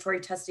require mandatory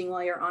testing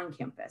while you're on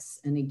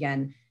campus. And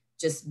again,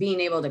 just being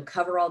able to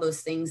cover all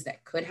those things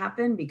that could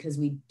happen, because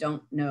we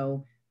don't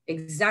know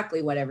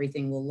exactly what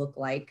everything will look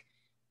like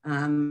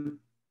come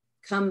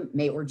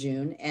May or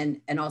June.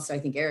 And also, I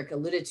think Erik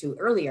alluded to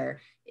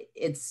earlier,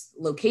 its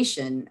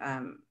location,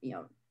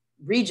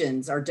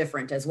 regions are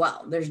different as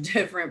well. There's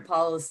different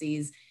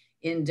policies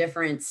in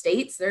different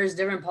states. There's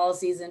different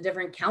policies in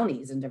different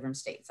counties in different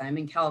states. I'm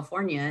in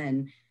California,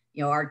 and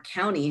our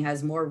county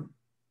has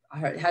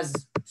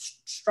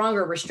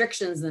stronger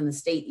restrictions than the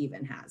state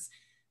even has.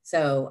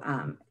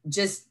 So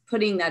just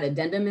putting that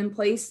addendum in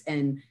place,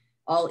 and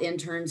all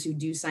interns who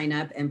do sign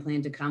up and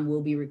plan to come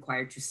will be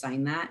required to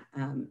sign that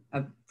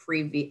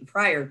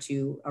prior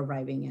to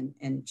arriving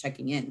and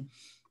checking in.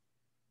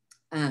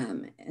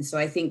 And so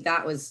I think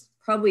that was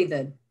probably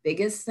the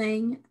biggest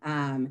thing.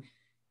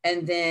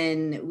 And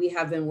then we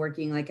have been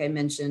working, like I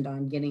mentioned,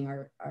 on getting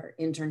our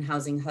intern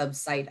housing hub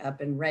site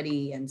up and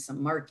ready, and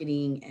some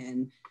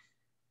marketing,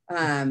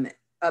 and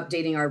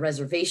updating our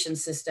reservation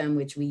system,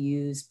 which we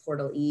use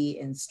Portal E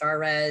and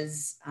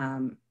StarRes.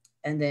 And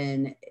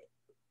then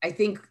I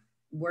think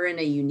we're in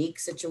a unique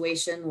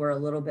situation. We're a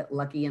little bit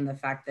lucky in the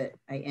fact that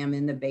I am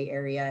in the Bay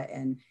Area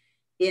and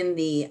in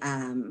the,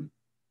 in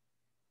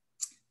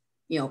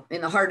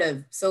the heart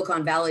of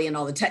Silicon Valley and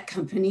all the tech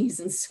companies.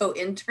 And so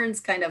interns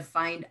kind of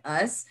find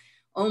us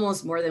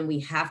almost more than we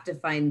have to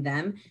find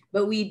them.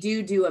 But we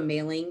do a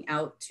mailing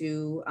out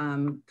to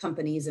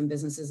companies and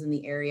businesses in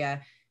the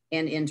area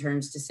and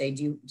interns to say,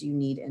 do you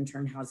need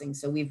intern housing?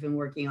 So we've been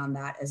working on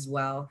that as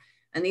well.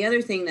 And the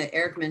other thing that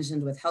Erik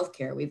mentioned with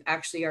healthcare, we've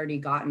actually already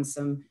gotten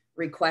some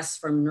requests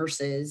from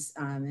nurses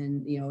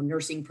and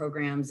nursing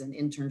programs and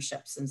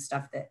internships and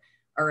stuff that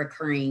are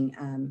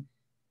occurring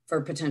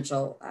for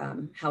potential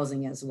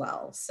housing as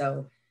well.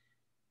 So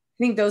I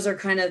think those are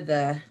kind of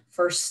the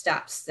first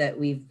steps that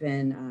we've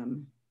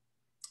been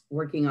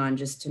working on,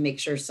 just to make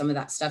sure some of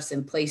that stuff's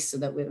in place so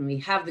that when we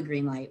have the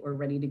green light, we're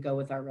ready to go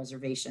with our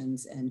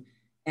reservations and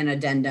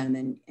addendum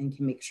and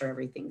can make sure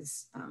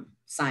everything's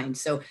signed.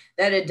 So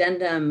that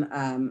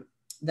addendum,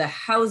 the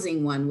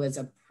housing one was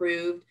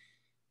approved,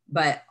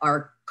 but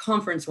our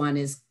conference one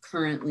is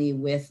currently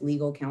with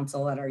legal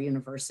counsel at our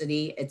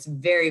university. It's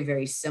very,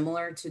 very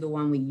similar to the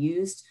one we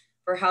used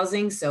for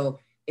housing. So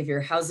if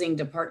your housing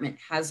department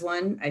has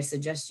one, I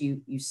suggest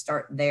you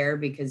start there,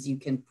 because you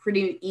can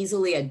pretty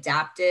easily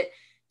adapt it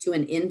to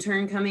an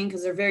intern coming,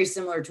 because they're very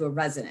similar to a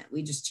resident.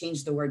 We just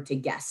changed the word to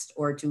guest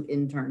or to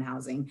intern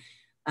housing.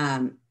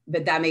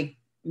 But that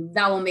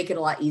will make it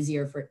a lot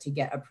easier for it to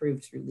get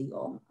approved through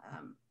legal.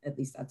 At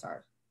least that's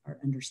our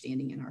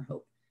understanding and our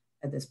hope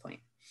at this point.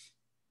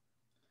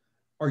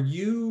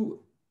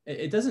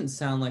 It doesn't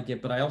sound like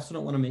it, but I also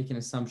don't want to make an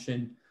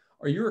assumption.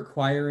 Are you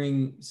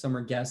requiring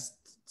summer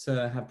guests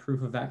to have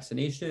proof of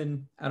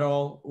vaccination at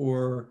all?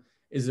 Or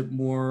is it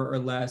more or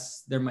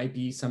less there might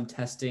be some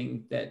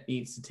testing that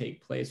needs to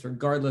take place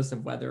regardless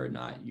of whether or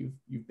not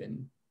you've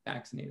been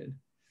vaccinated?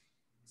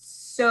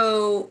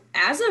 So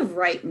as of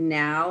right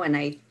now, and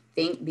I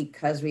think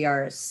because we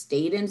are a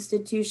state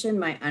institution,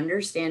 my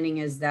understanding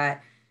is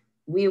that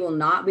we will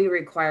not be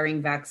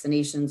requiring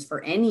vaccinations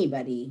for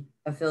anybody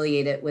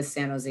affiliated with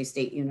San Jose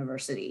State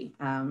University.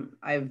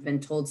 I've been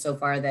told so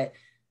far that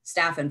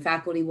staff and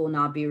faculty will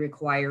not be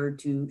required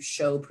to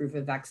show proof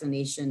of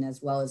vaccination, as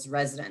well as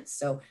residents.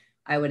 So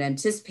I would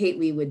anticipate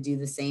we would do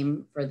the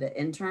same for the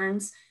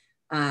interns.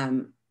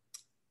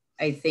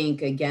 I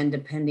think, again,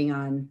 depending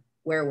on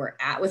where we're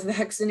at with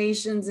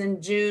vaccinations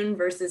in June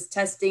versus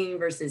testing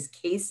versus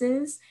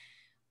cases,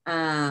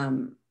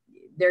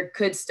 there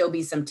could still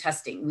be some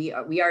testing.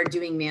 We are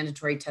doing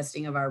mandatory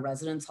testing of our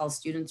residence hall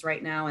students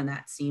right now, and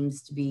that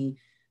seems to be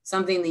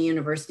something the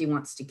university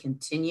wants to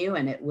continue,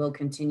 and it will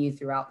continue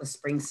throughout the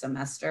spring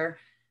semester.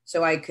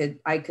 So I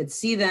could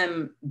see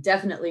them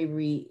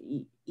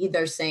definitely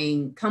either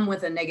saying, come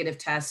with a negative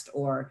test,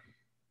 or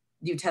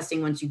do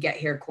testing once you get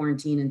here,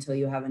 quarantine until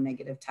you have a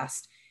negative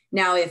test.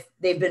 Now, if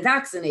they've been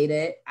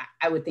vaccinated,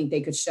 I would think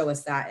they could show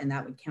us that, and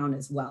that would count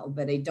as well.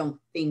 But I don't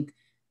think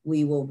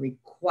we will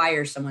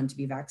require someone to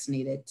be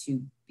vaccinated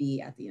to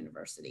be at the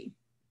university.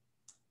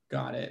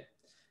 Got it.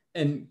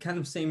 And kind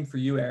of same for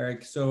you,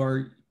 Erik.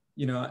 So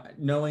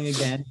knowing,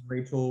 again,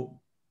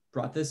 Rachel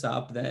brought this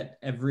up, that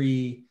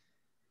every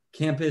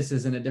campus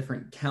is in a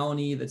different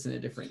county, that's in a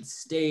different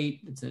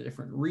state, that's in a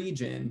different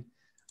region.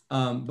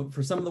 But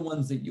for some of the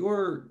ones that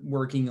you're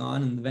working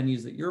on and the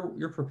venues that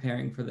you're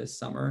preparing for this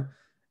summer,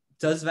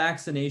 does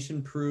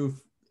vaccination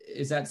proof,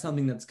 is that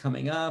something that's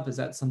coming up? Is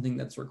that something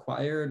that's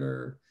required?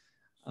 Or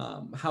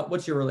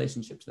what's your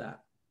relationship to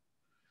that?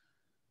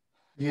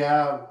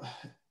 Yeah,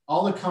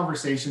 all the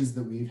conversations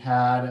that we've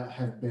had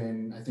have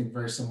been, I think,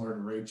 very similar to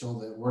Rachel,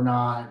 that we're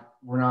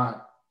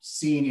not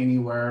seeing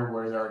anywhere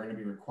where there are going to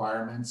be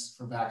requirements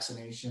for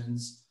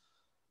vaccinations.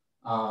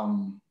 So I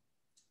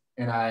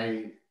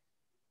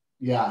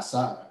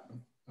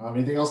don't have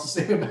anything else to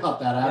say about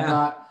that.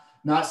 I've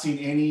not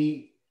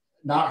seen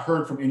not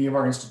heard from any of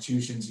our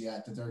institutions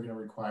yet that they're going to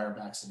require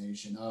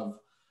vaccination of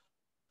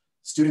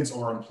students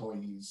or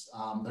employees.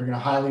 They're going to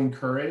highly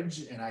encourage,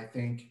 and I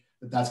think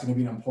that's going to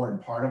be an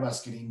important part of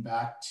us getting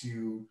back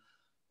to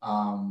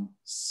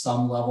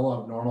some level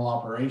of normal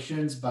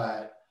operations,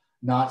 but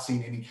not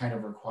seeing any kind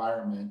of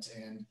requirement.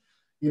 And,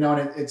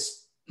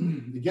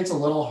 it gets a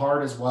little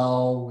hard as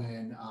well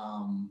when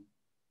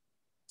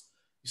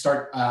you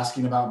start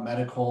asking about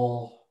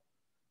medical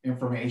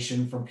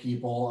information from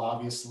people,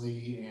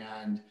 obviously,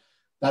 and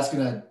that's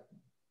going to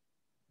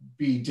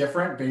be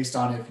different based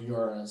on if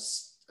you're a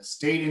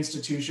state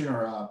institution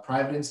or a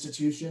private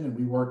institution, and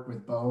we work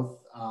with both.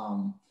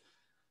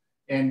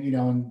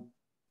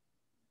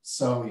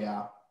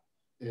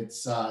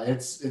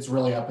 It's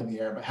really up in the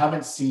air, but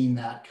haven't seen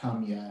that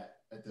come yet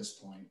at this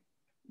point.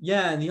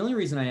 Yeah, and the only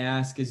reason I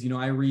ask is,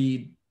 I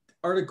read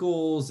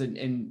articles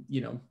and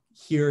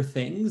hear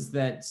things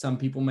that some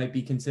people might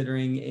be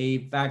considering a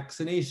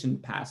vaccination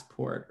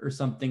passport or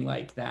something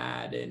like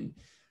that.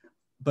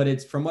 But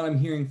it's, from what I'm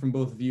hearing from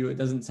both of you, it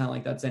doesn't sound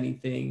like that's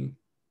anything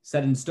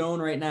set in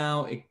stone right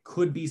now. It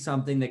could be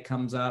something that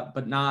comes up,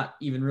 but not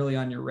even really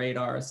on your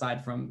radar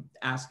aside from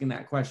asking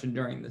that question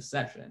during the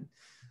session.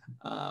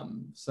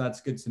 So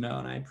that's good to know,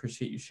 and I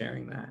appreciate you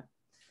sharing that.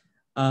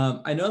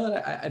 I know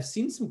that I've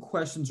seen some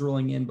questions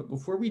rolling in, but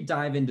before we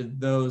dive into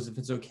those, if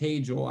it's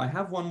okay, Joel, I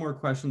have one more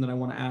question that I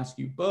want to ask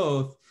you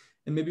both,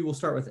 and maybe we'll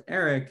start with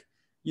Erik.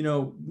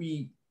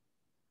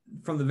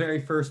 from the very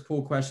first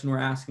poll question, we're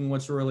asking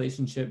what's your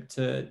relationship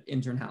to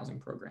intern housing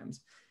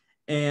programs?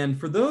 And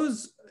for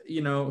those,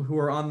 who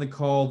are on the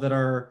call that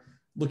are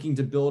looking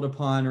to build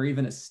upon or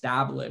even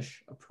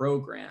establish a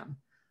program,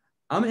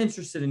 I'm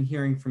interested in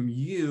hearing from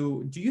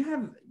you. Do you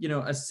have,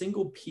 a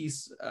single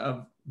piece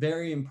of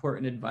very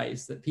important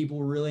advice that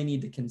people really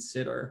need to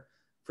consider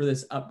for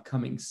this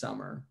upcoming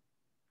summer?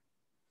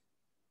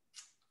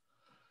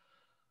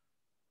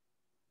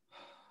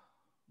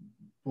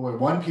 Boy,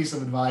 one piece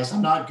of advice.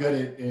 I'm not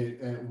good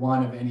at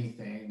one of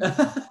anything.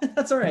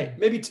 That's all right.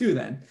 Maybe two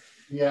then.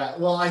 Yeah,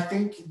 well, I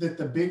think that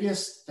the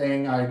biggest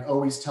thing I'd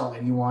always tell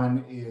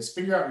anyone is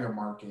figure out your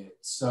market.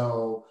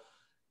 So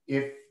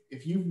if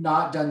you've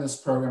not done this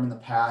program in the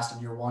past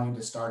and you're wanting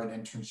to start an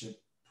internship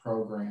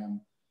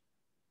program,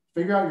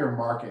 figure out your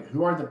market.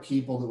 Who are the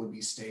people that would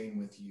be staying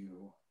with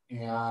you?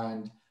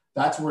 And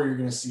that's where you're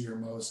going to see your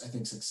most, I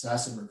think,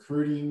 success in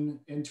recruiting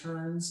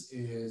interns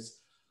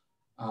is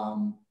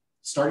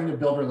starting to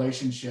build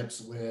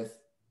relationships with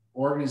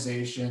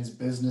organizations,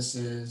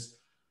 businesses,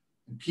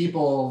 and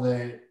people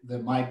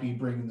that might be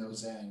bringing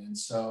those in. And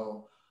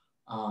so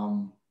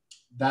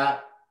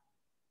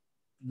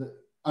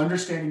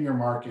understanding your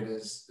market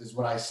is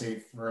what I say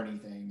for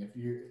anything. If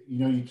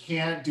you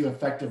can't do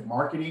effective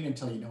marketing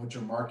until you know what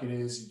your market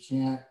is. You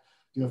can't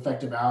do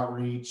effective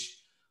outreach.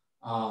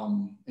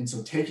 And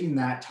so taking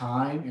that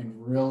time and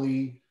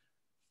really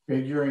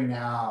figuring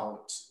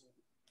out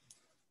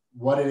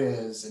what it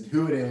is and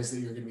who it is that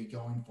you're going to be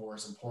going for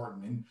is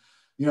important. And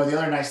the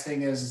other nice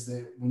thing is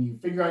that when you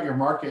figure out your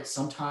market,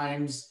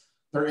 sometimes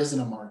there isn't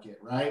a market,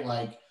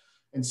 right?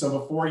 And so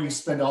before you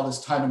spend all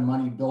this time and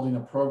money building a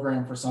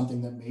program for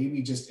something that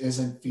maybe just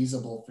isn't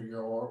feasible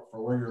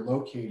for where you're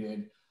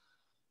located,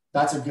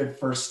 that's a good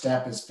first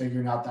step, is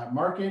figuring out that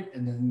market.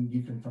 And then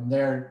you can from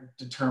there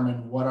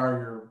determine what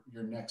are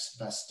your next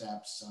best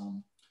steps.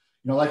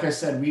 Like I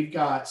said, we've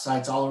got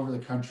sites all over the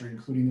country,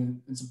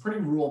 including in some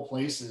pretty rural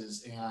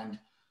places. And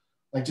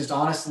just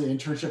honestly,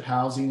 internship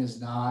housing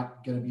is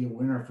not going to be a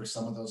winner for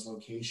some of those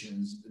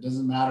locations. It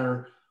doesn't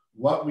matter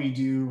what we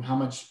do, how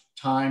much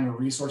time or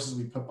resources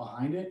we put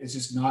behind it. It's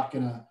just not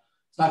going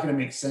to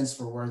make sense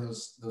for where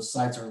those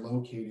sites are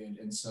located.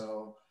 And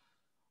so,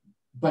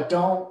 but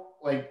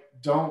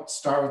don't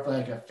start with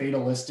a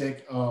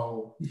fatalistic,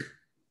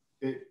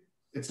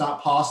 it's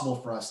not possible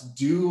for us.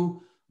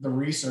 Do the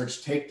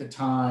research, take the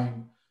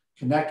time,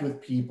 connect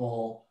with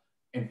people,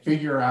 and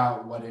figure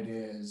out what it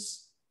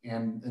is.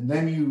 And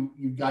then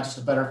you've got just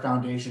a better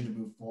foundation to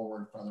move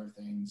forward for other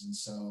things. And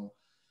so,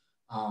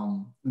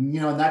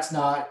 and that's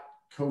not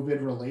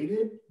COVID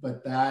related,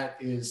 but that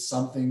is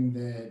something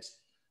that,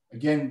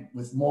 again,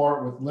 with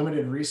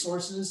limited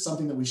resources,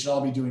 something that we should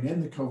all be doing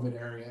in the COVID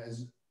area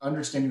is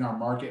understanding our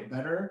market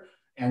better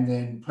and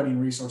then putting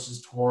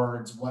resources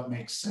towards what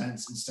makes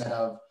sense instead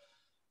of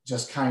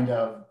just kind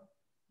of,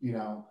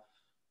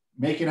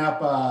 making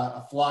up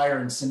a flyer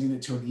and sending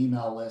it to an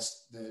email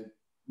list that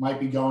might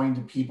be going to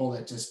people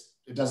that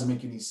it doesn't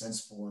make any sense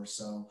for.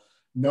 So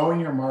knowing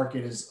your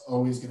market is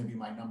always going to be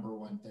my number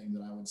one thing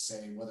that I would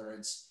say, whether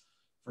it's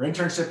for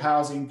internship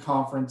housing,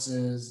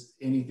 conferences,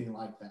 anything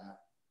like that.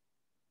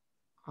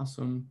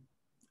 Awesome.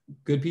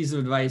 Good piece of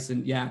advice.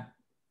 And yeah,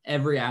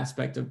 every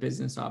aspect of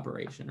business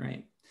operation,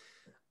 right?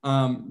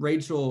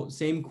 Rachel,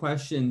 same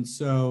question.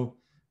 So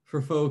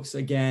for folks,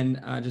 again,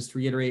 just to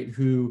reiterate,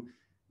 who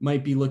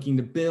might be looking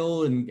to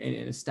build and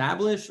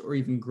establish or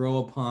even grow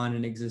upon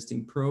an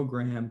existing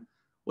program,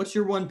 what's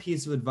your one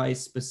piece of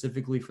advice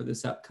specifically for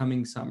this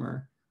upcoming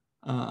summer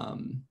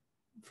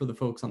for the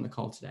folks on the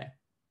call today?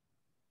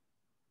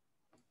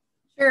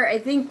 Sure. I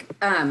think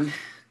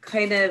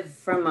kind of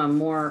from a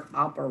more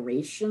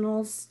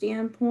operational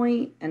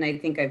standpoint, and I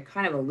think I've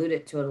kind of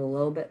alluded to it a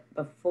little bit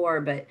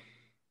before, but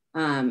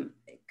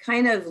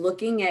kind of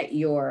looking at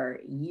your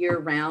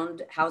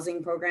year-round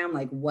housing program,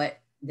 like what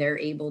they're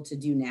able to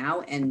do now,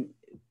 and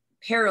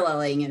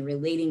paralleling and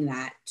relating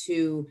that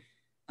to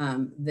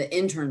the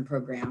intern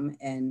program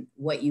and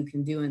what you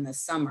can do in the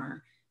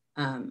summer.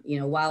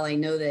 While I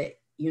know that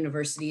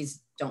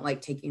universities don't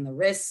like taking the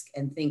risk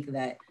and think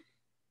that,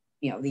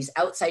 these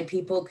outside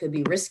people could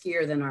be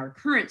riskier than our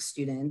current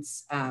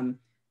students,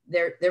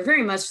 they're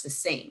very much the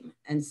same.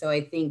 And so I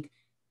think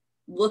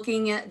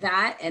looking at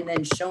that and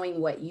then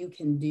showing what you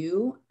can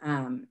do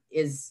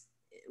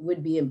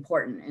would be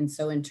important. And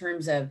so in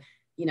terms of,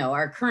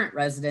 our current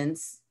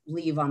residents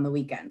leave on the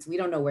weekends. We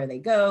don't know where they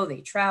go,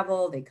 they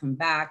travel, they come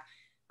back.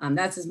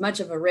 That's as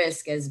much of a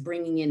risk as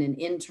bringing in an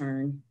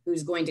intern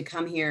who's going to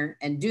come here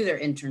and do their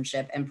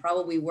internship and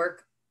probably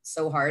work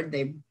so hard.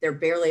 They're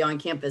barely on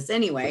campus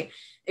anyway,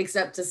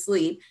 except to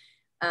sleep,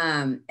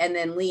 and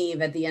then leave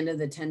at the end of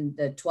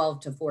the 12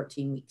 to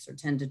 14 weeks or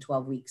 10 to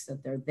 12 weeks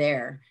that they're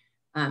there.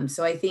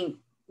 So I think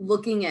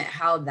looking at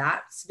how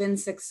that's been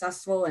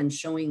successful and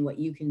showing what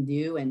you can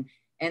do and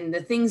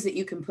the things that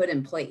you can put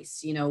in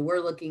place.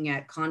 We're looking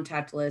at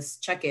contactless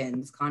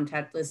check-ins,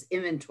 contactless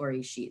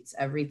inventory sheets,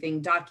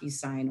 everything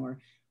DocuSign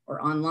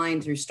or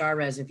online through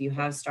StarRez if you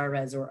have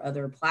StarRez or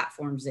other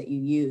platforms that you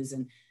use.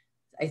 And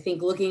I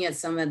think looking at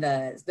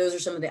those are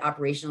some of the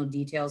operational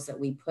details that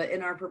we put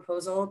in our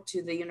proposal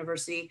to the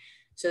university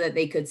so that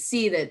they could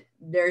see that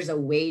there's a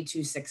way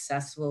to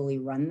successfully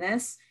run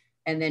this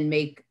and then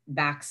make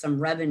back some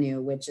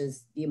revenue, which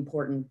is the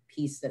important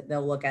piece that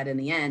they'll look at in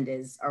the end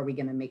is, are we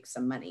going to make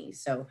some money?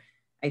 So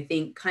I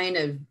think kind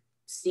of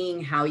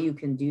seeing how you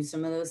can do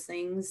some of those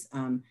things.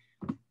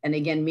 And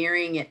again,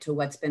 mirroring it to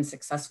what's been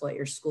successful at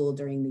your school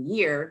during the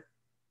year,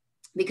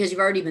 because you've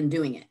already been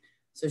doing it.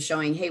 So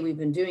showing, hey, we've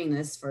been doing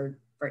this for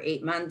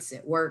 8 months,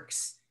 it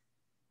works.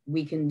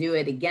 We can do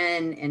it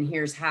again. And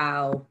here's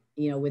how,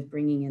 with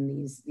bringing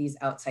in these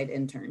outside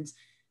interns.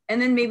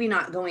 And then maybe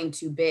not going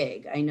too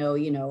big. I know,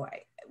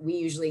 we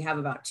usually have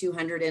about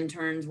 200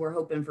 interns. We're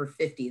hoping for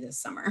 50 this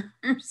summer.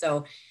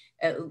 So,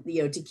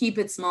 to keep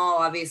it small,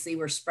 obviously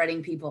we're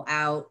spreading people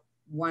out,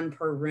 1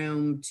 per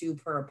room, 2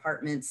 per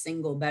apartment,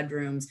 single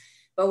bedrooms,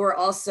 but we're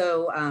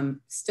also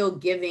still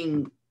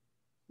giving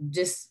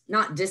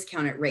not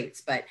discounted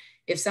rates, but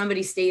if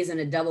somebody stays in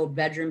a double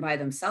bedroom by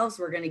themselves,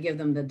 we're going to give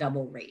them the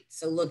double rate.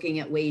 So looking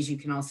at ways you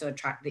can also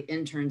attract the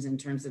interns in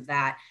terms of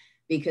that,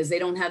 because they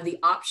don't have the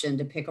option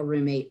to pick a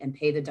roommate and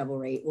pay the double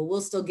rate. Well,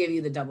 we'll still give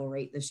you the double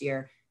rate this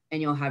year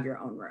and you'll have your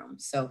own room.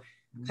 So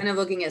kind of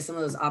looking at some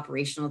of those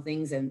operational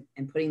things and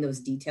putting those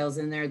details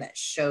in there that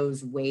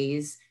shows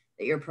ways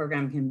that your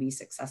program can be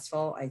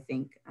successful, I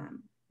think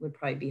would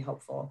probably be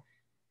helpful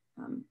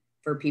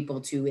for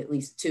people to at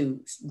least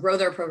to grow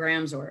their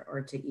programs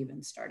or to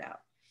even start out.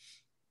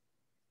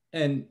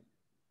 And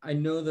I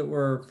know that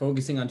we're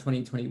focusing on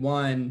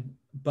 2021,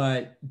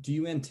 but do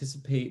you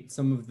anticipate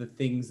some of the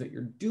things that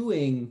you're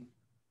doing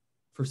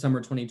for summer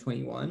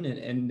 2021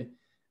 and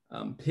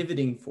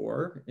pivoting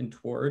for and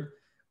toward,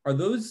 are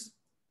those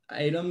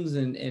items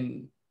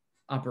and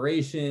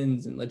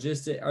operations and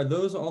logistics, are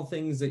those all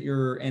things that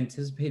you're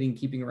anticipating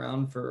keeping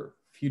around for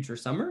future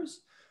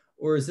summers?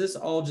 Or is this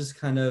all just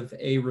kind of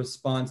a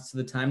response to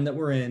the time that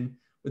we're in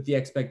with the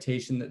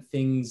expectation that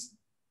things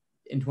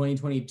in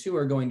 2022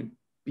 are going to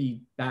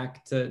be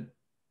back to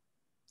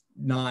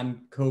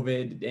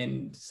non-COVID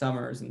and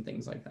summers and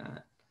things like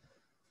that?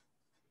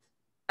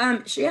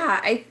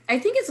 Yeah, I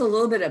think it's a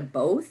little bit of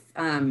both.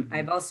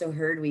 I've also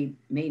heard we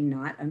may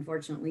not,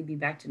 unfortunately, be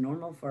back to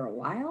normal for a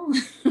while.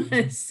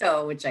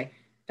 So, which I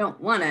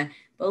don't want to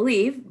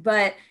believe,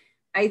 but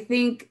I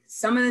think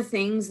some of the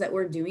things that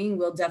we're doing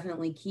will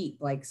definitely keep,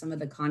 like some of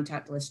the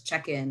contactless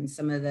check-ins,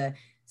 some of the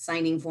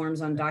signing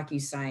forms on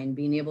DocuSign,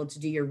 being able to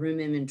do your room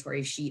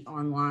inventory sheet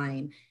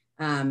online.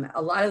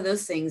 A lot of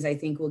those things I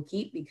think will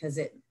keep because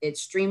it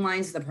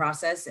streamlines the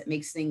process. It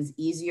makes things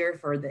easier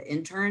for the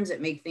interns. It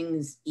makes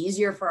things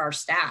easier for our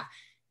staff.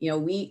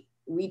 We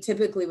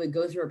typically would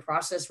go through a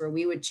process where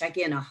we would check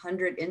in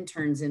 100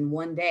 interns in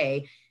one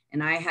day.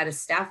 And I had a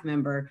staff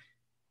member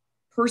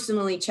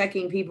personally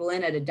checking people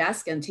in at a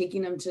desk and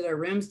taking them to their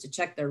rooms to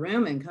check their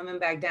room and coming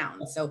back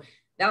down. So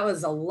that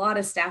was a lot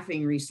of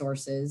staffing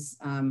resources.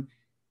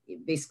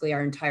 Basically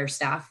our entire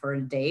staff for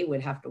a day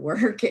would have to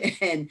work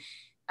and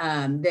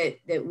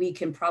that we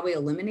can probably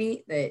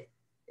eliminate, that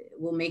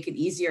will make it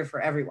easier for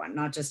everyone,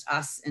 not just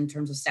us in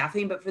terms of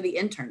staffing, but for the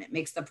intern. It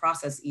makes the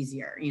process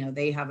easier.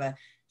 They have a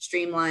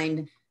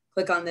streamlined,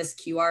 click on this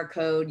QR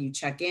code, you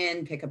check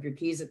in, pick up your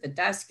keys at the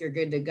desk, you're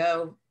good to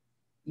go.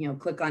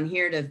 Click on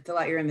here to fill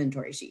out your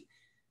inventory sheet.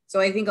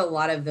 So I think a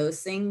lot of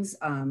those things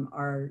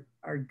are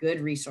good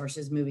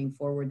resources moving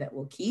forward that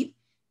we'll keep.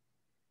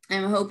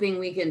 I'm hoping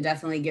we can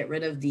definitely get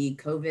rid of the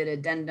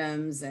COVID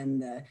addendums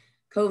and the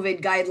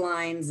COVID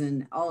guidelines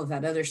and all of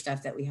that other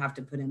stuff that we have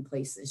to put in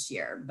place this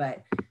year.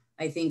 But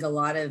I think a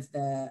lot of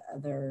the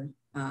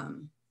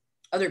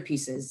other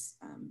pieces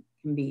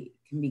can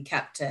be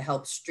kept to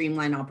help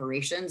streamline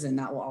operations, and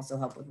that will also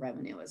help with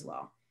revenue as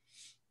well.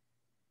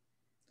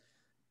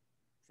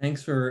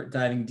 Thanks for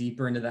diving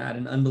deeper into that.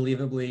 And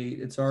unbelievably,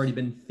 it's already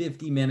been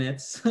 50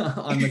 minutes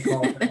on the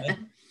call today.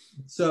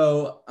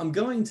 So I'm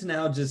going to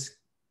now just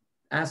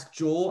ask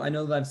Joel. I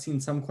know that I've seen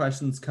some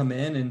questions come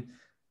in, and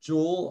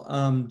Joel,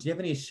 do you have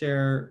any to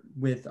share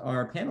with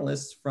our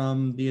panelists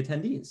from the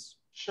attendees?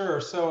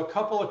 Sure. So a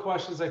couple of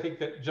questions I think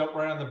that jump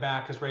right on the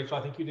back, because Rachel,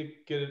 I think you did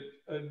get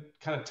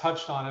kind of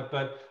touched on it,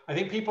 but I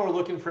think people are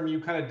looking from you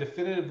kind of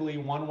definitively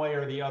one way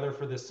or the other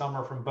for this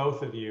summer from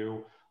both of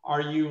you.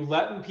 Are you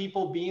letting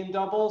people be in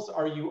doubles?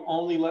 Are you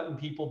only letting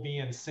people be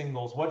in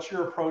singles? What's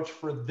your approach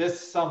for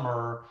this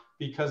summer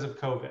because of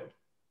COVID?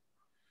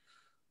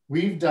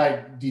 We've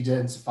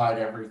de-densified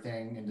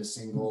everything into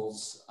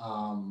singles.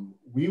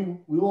 We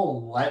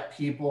will let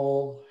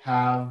people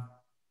have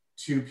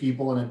 2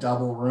 people in a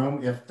double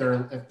room if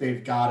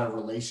they've got a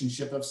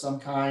relationship of some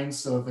kind.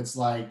 So if it's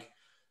like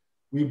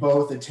we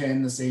both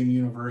attend the same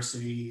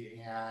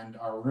university and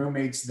our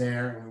roommates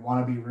there and we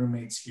want to be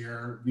roommates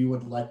here, we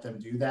would let them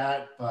do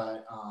that.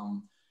 But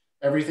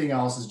everything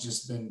else has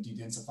just been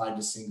de-densified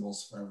to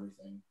singles for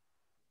everything.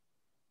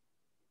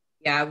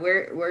 Yeah,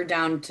 we're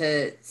down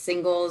to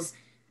singles.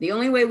 The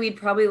only way we'd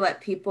probably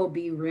let people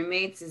be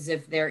roommates is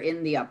if they're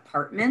in the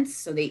apartments.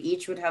 So they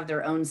each would have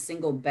their own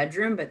single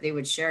bedroom, but they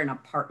would share an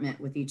apartment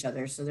with each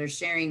other. So they're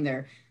sharing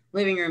their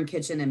living room,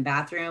 kitchen, and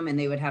bathroom, and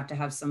they would have to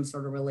have some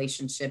sort of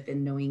relationship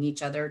in knowing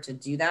each other to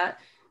do that.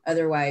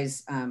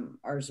 Otherwise,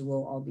 ours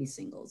will all be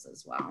singles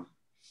as well.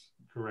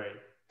 Great.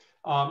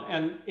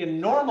 And in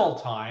normal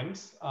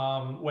times,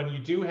 when you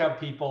do have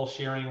people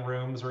sharing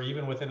rooms or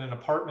even within an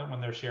apartment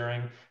when they're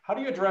sharing, how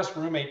do you address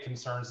roommate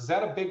concerns? Is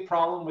that a big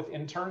problem with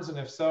interns? And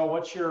if so,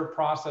 what's your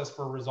process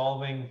for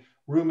resolving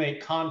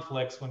roommate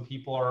conflicts when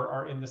people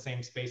are in the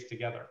same space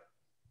together?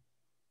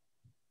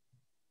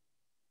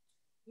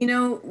 You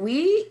know,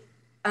 we,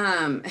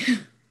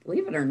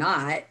 believe it or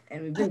not,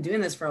 and we've been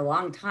doing this for a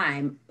long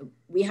time,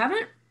 we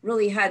haven't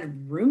really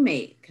had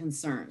roommate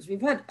concerns.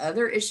 We've had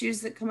other issues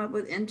that come up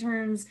with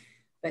interns,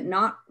 but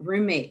not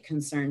roommate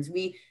concerns.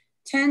 We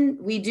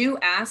do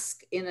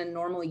ask in a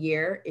normal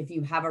year, if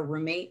you have a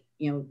roommate,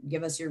 you know,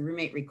 give us your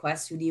roommate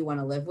request, who do you want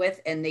to live with?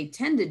 And they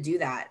tend to do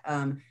that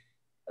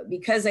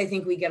because I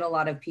think we get a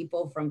lot of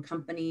people from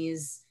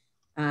companies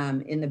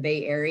in the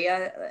Bay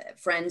Area.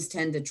 Friends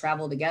tend to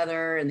travel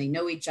together and they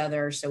know each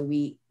other. So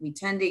we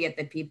tend to get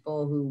the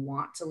people who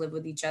want to live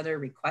with each other,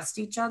 request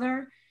each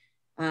other.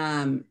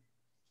 But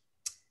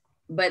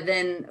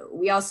then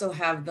we also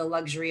have the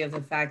luxury of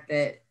the fact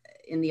that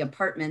in the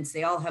apartments,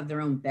 they all have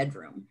their own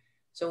bedroom.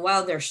 So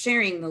while they're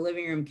sharing the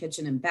living room,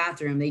 kitchen, and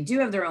bathroom, they do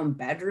have their own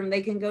bedroom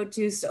they can go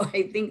to. So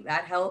I think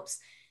that helps.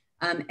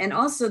 And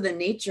also the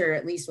nature,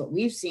 at least what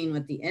we've seen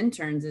with the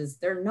interns, is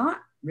they're not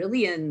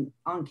really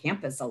on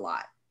campus a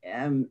lot.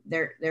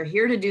 They're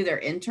here to do their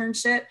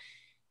internship.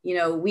 You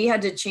know, we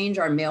had to change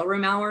our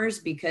mailroom hours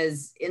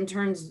because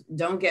interns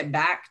don't get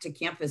back to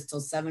campus till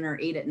 7 or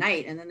 8 at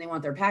night, and then they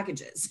want their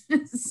packages.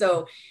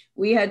 So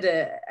we had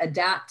to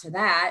adapt to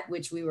that,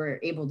 which we were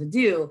able to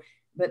do,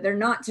 but they're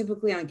not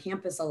typically on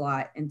campus a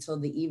lot until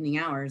the evening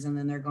hours, and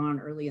then they're gone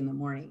early in the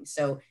morning.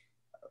 So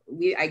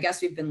I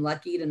guess we've been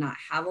lucky to not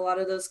have a lot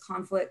of those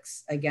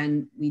conflicts.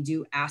 Again, we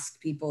do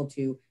ask people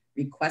to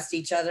request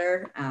each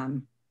other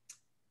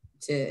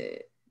to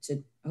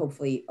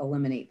hopefully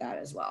eliminate that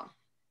as well.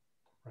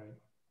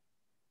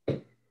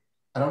 Right.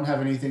 I don't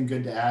have anything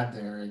good to add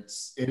there.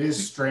 It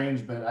is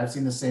strange, but I've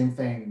seen the same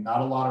thing.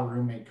 Not a lot of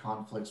roommate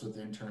conflicts with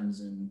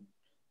interns, and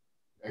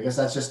I guess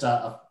that's just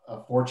a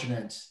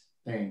fortunate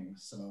thing.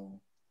 So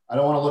I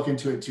don't want to look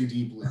into it too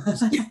deeply.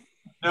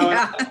 No,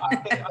 Yeah.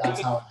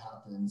 That's how it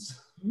happens.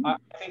 I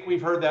think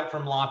we've heard that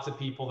from lots of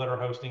people that are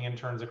hosting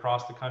interns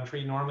across the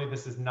country. Normally,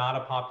 this is not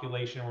a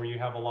population where you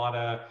have a lot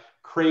of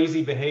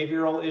crazy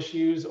behavioral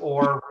issues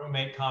or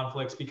roommate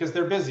conflicts because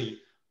they're busy.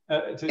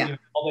 You know,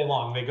 all day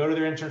long. They go to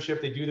their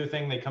internship, they do their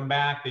thing, they come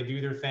back, they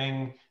do their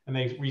thing, and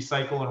they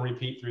recycle and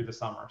repeat through the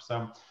summer.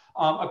 So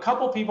a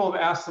couple people have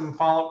asked some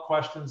follow-up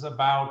questions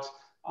about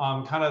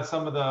kind of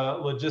some of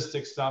the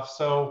logistics stuff.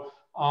 So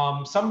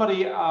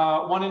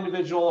one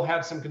individual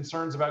had some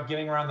concerns about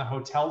getting around the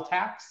hotel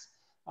tax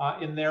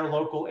in their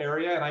local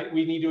area. And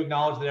we need to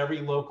acknowledge that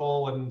every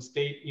local and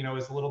state, you know,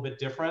 is a little bit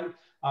different.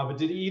 But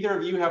did either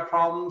of you have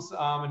problems,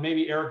 and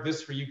maybe Erik,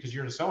 this for you, because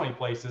you're in so many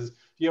places,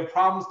 do you have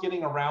problems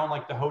getting around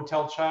like the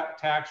hotel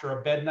tax or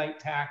a bed night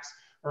tax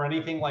or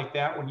anything like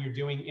that when you're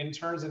doing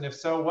interns? And if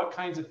so, what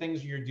kinds of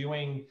things you're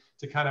doing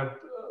to kind of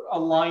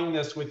align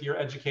this with your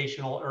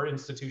educational or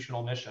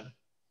institutional mission?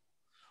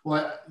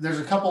 Well, there's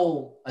a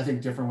couple, I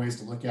think, different ways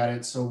to look at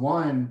it. So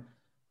one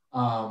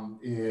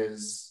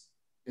is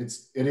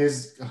it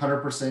is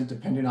 100%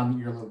 dependent on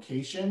your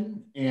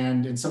location.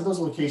 And in some of those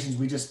locations,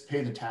 we just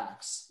pay the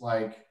tax.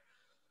 Like,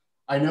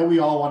 I know we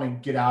all want to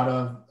get out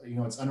of, you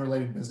know, it's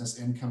unrelated business,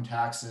 income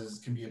taxes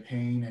can be a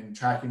pain, and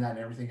tracking that and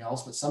everything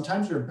else. But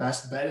sometimes your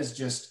best bet is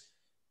just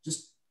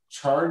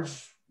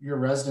charge your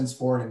residents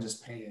for it and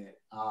just pay it.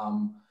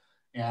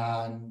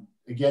 And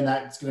again,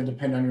 that's going to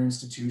depend on your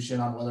institution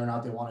on whether or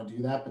not they want to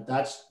do that. But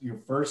that's your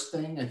first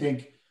thing. I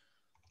think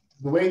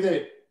the way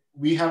that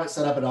we have it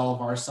set up at all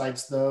of our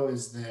sites, though,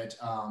 is that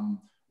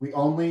we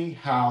only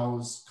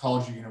house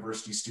college or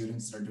university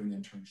students that are doing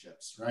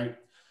internships, right?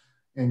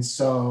 And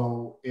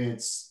so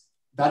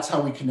that's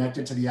how we connect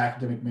it to the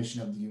academic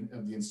mission of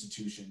the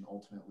institution.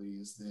 Ultimately,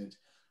 is that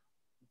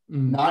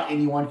not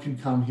anyone can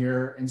come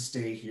here and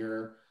stay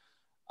here.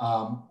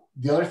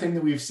 The other thing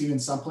that we've seen in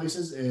some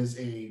places is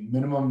a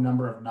minimum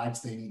number of nights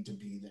they need to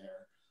be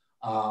there.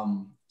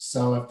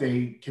 So if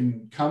they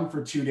can come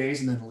for 2 days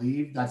and then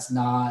leave, it's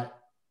not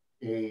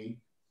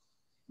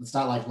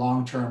like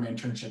long-term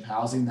internship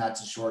housing.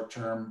 That's a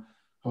short-term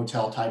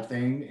hotel type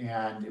thing,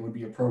 and it would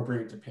be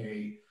appropriate to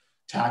pay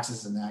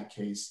taxes in that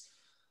case.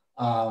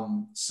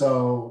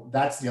 So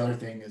that's the other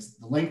thing, is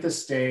the length of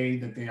stay,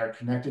 that they are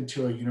connected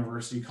to a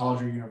university,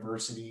 college or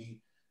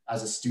university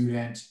as a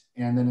student.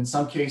 And then in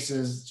some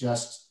cases,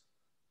 just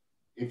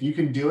if you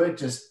can do it,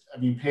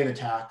 pay the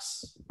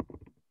tax,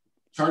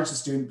 charge the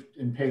student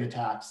and pay the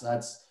tax.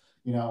 That's,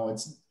 you know,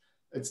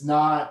 it's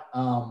not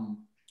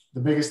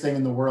the biggest thing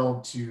in the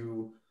world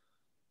to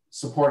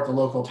support the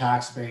local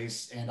tax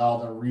base and all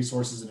the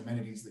resources and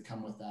amenities that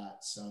come with that.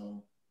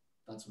 So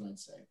that's what I'd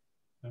say.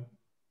 Yeah.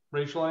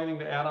 Rachel, anything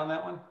to add on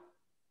that one?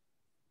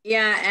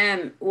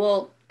 Yeah,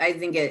 well, I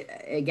think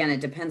it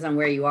depends on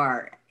where you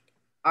are.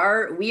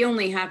 we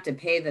only have to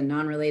pay the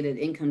non-related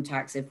income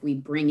tax if we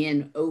bring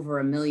in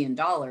over $1 million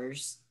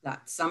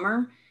that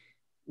summer,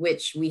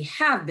 which we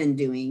have been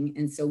doing.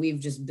 And so we've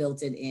just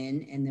built it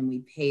in, and then we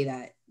pay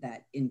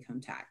that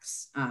income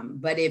tax.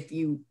 But if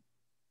you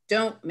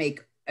don't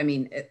make,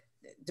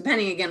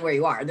 depending again where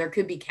you are, there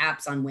could be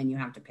caps on when you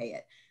have to pay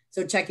it.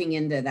 So checking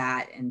into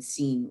that and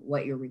seeing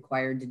what you're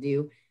required to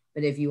do.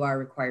 But if you are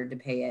required to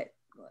pay it,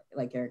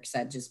 like Erik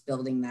said, just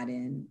building that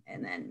in,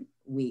 and then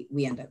we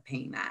end up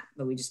paying that,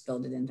 but we just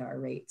build it into our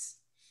rates.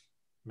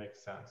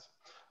 Makes sense.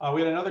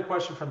 We had another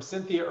question from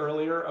Cynthia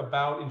earlier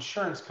about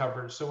insurance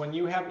coverage. So when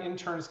you have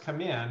interns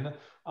come in,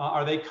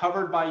 are they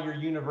covered by your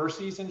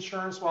university's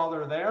insurance while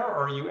they're there,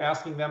 or are you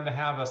asking them to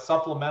have a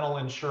supplemental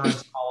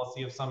insurance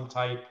policy of some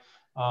type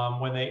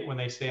when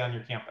they stay on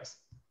your campus?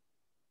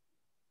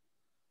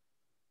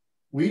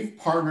 We've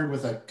partnered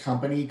with a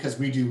company because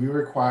we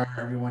require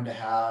everyone to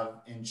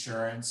have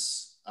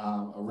insurance,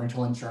 a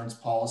rental insurance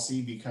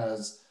policy,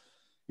 because,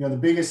 you know,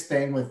 the biggest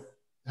thing with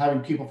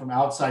having people from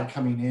outside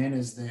coming in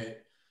is that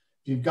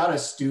if you've got a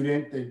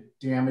student that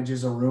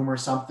damages a room or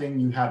something,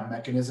 you have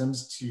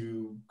mechanisms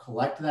to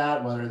collect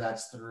that, whether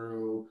that's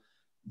through,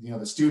 you know,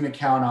 the student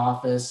account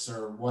office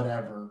or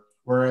whatever.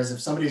 Whereas if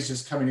somebody's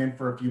just coming in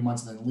for a few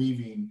months and then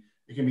leaving,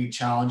 it can be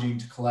challenging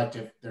to collect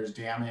if there's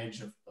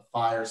damage, if a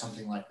fire or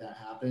something like that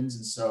happens.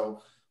 And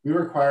so we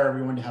require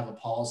everyone to have a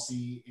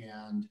policy,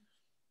 and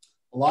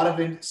a lot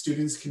of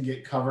students can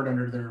get covered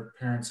under their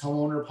parents'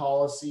 homeowner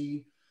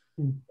policy,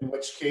 in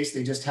which case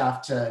they just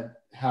have to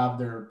have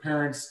their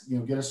parents, you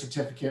know, get a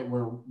certificate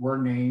where we're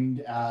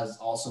named as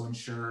also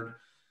insured.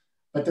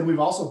 But then we've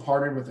also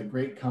partnered with a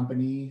great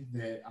company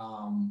that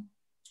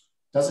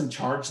doesn't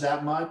charge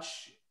that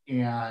much.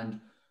 And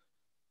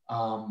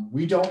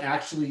we don't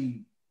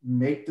actually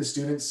make the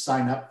students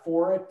sign up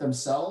for it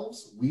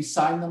themselves. We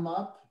sign them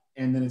up,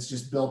 and then it's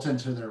just built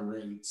into their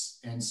rates.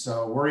 And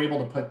so we're able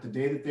to put the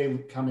day that they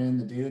come in,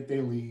 the day that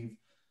they leave.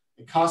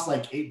 It costs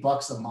like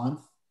 $8 a month.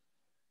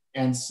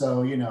 And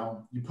so, you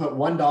know, you put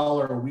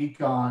 $1 a week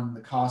on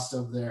the cost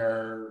of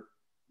their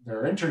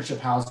internship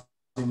housing,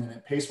 and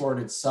it pays for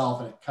it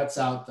itself, and it cuts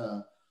out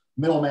the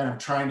middleman of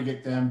trying to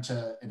get them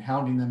to and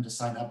hounding them to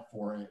sign up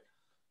for it.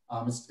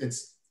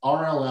 It's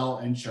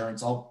RLL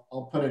insurance.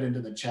 I'll put it into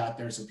the chat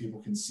there so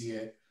people can see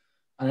it.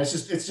 And it's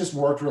just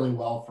worked really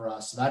well for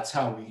us. So that's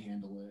how we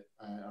handle it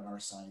on our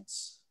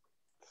sites.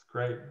 That's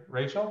great.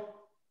 Rachel?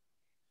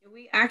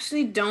 We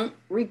actually don't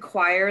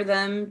require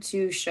them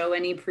to show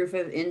any proof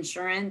of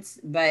insurance,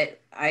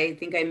 but I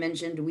think I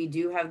mentioned we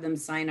do have them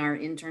sign our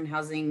intern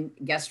housing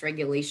guest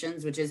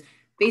regulations, which is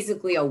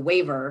basically a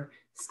waiver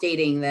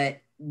stating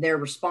that they're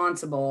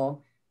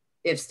responsible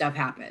if stuff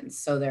happens.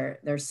 So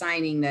they're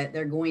signing that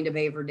they're going to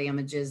pay for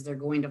damages, they're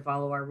going to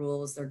follow our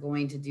rules, they're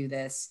going to do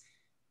this.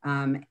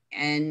 And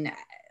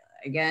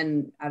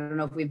again, I don't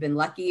know if we've been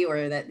lucky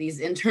or that these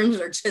interns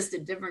are just a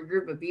different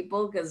group of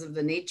people because of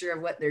the nature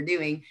of what they're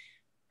doing.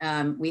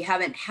 We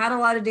haven't had a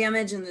lot of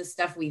damage, and the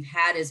stuff we've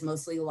had is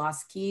mostly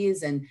lost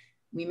keys, and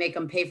we make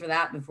them pay for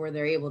that before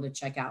they're able to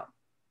check out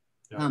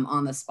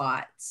on the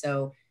spot.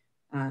 So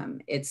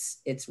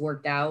it's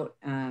worked out.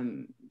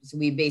 So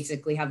we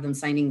basically have them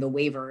signing the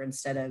waiver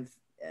instead of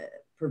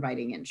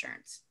providing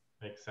insurance.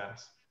 Makes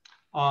sense.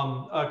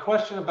 A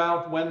question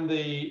about when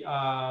the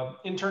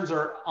interns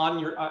are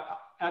on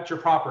at your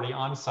property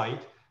on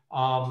site.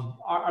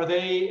 Are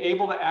they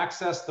able to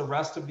access the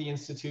rest of the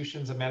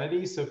institution's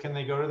amenities? So can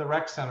they go to the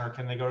rec center?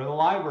 Can they go to the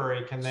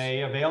library? Can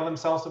they avail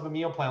themselves of a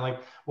meal plan?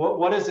 Like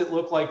what does it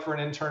look like for an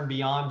intern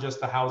beyond just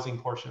the housing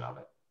portion of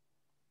it?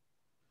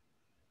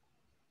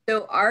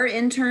 So our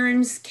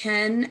interns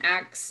can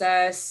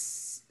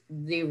access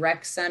the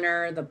rec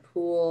center, the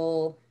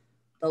pool,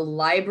 the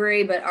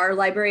library, but our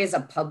library is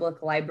a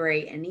public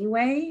library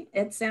anyway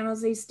at San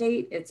Jose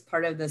State. It's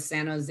part of the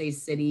San Jose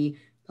City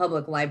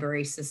public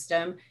library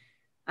system.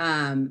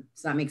 So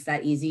that makes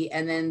that easy.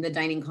 And then the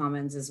dining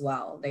commons as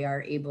well. They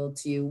are able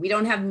to, we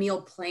don't have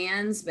meal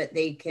plans, but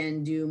they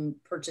can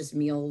purchase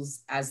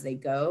meals as they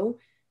go.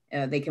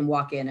 They can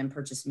walk in and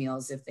purchase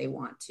meals if they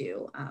want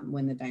to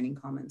when the dining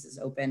commons is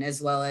open,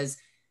 as well as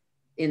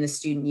in the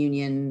student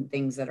union,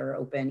 things that are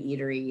open,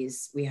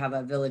 eateries. We have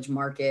a village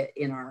market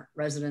in our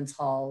residence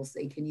halls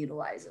they can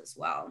utilize as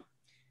well.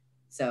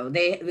 So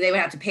they would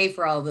have to pay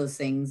for all of those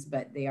things,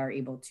 but they are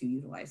able to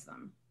utilize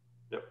them.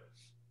 Yep.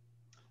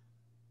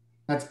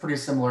 That's pretty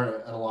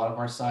similar at a lot of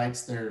our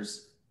sites.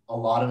 There's a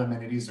lot of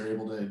amenities they're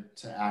able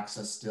to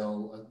access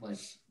still, like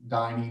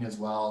dining as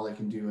well. They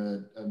can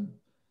do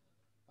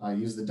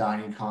use the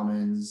dining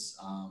commons.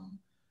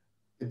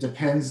 It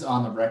depends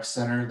on the rec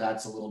center.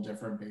 That's a little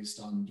different based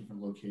on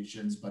different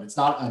locations, but it's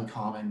not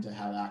uncommon to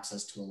have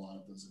access to a lot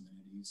of those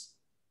amenities.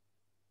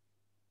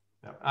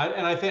 Yeah.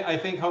 I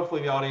think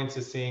hopefully the audience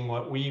is seeing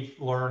what we've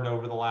learned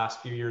over the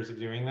last few years of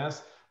doing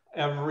this.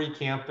 Every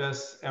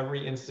campus,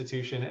 every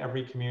institution,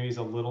 every community is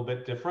a little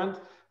bit different.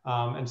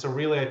 And so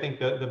really, I think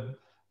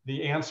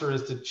the answer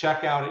is to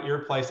check out at your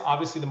place.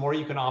 Obviously, the more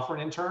you can offer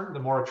an intern, the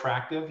more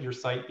attractive your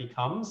site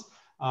becomes.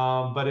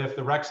 But if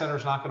the rec center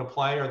is not going to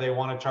play, or they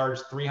want to charge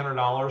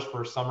 $300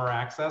 for summer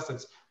access,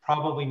 it's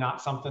probably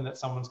not something that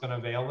someone's going to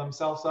avail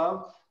themselves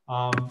of.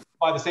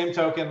 By the same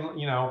token,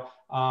 you know,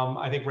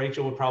 I think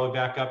Rachel would probably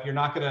back up. You're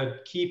not going to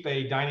keep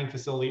a dining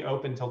facility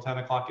open till 10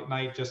 o'clock at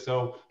night just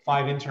so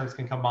 5 interns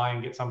can come by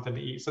and get something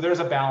to eat. So there's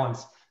a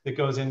balance that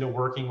goes into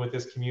working with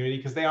this community,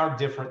 because they are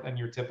different than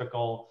your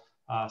typical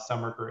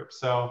summer group.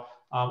 So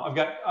I've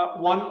got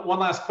one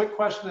last quick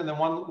question, and then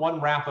one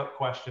wrap-up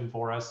question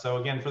for us. So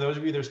again, for those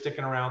of you that are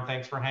sticking around,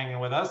 thanks for hanging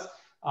with us.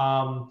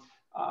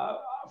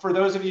 For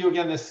those of you,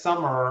 again, this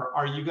summer,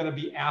 are you going to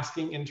be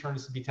asking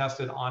interns to be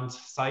tested on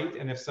site?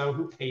 And if so,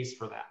 who pays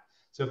for that?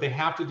 So if they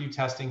have to do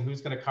testing,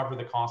 who's going to cover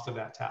the cost of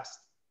that test?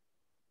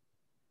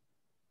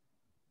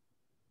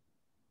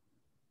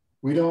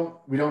 We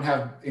don't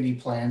have any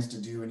plans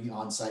to do any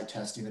on-site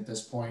testing at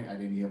this point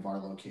at any of our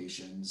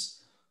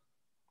locations.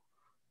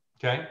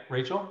 Okay,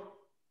 Rachel?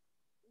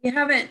 We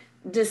haven't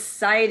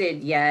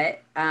decided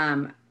yet.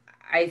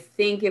 I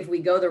think if we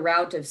go the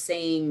route of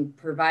saying,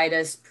 provide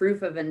us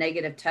proof of a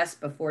negative test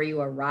before you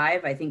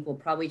arrive, I think we'll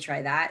probably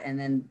try that. And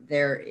then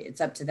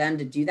it's up to them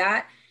to do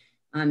that.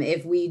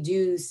 If we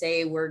do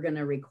say we're going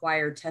to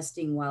require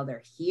testing while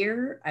they're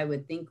here, I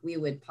would think we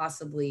would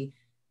possibly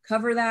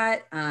cover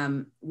that.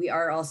 We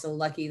are also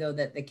lucky, though,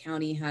 that the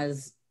county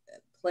has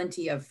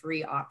plenty of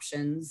free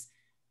options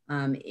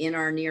in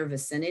our near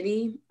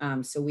vicinity.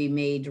 So we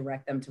may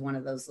direct them to one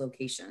of those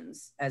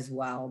locations as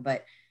well.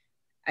 But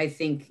I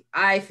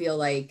feel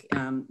like,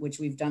 which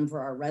we've done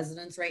for our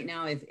residents right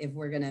now, if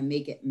we're going to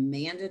make it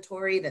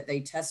mandatory that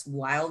they test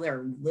while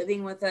they're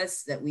living with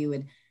us, that we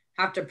would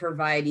have to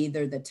provide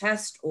either the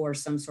test or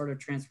some sort of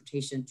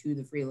transportation to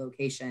the free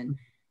location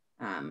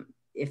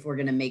if we're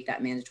going to make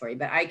that mandatory.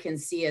 But I can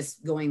see us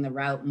going the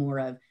route more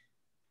of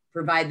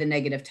provide the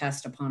negative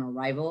test upon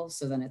arrival.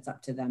 So then it's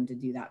up to them to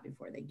do that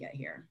before they get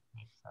here.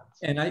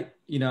 And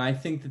I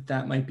think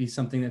that might be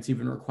something that's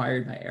even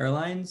required by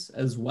airlines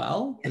as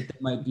well, that they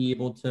might be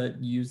able to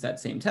use that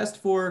same test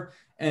for.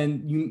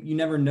 And you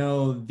never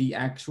know, the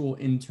actual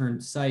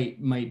intern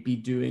site might be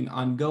doing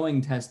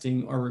ongoing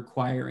testing or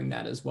requiring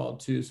that as well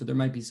too. So there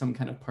might be some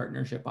kind of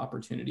partnership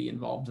opportunity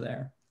involved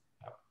there.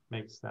 Yep,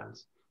 makes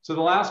sense. So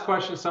the last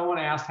question, someone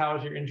asked, how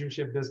has your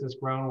internship business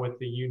grown with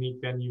the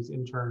Unique Venues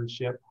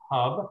Internship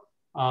Hub?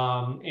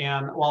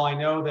 And while I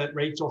know that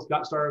Rachel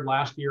got started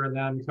last year and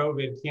then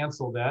COVID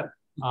canceled it,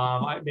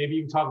 maybe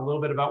you can talk a little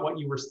bit about what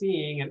you were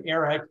seeing. And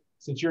Erik,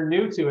 since you're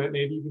new to it,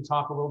 maybe you can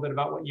talk a little bit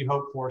about what you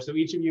hope for. So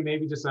each of you,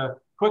 maybe just a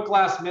quick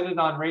last minute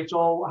on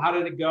Rachel. How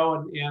did it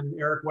go? And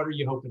Erik, what are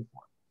you hoping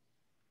for?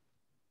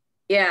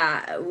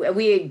 Yeah,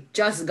 we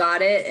just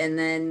got it and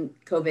then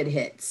COVID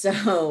hit.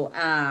 So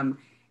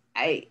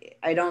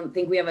I don't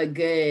think we have a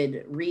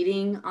good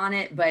reading on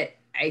it, but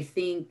I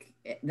think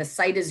the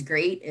site is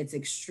great. It's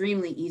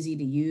extremely easy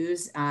to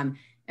use.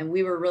 And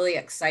we were really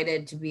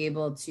excited to be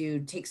able to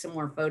take some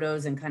more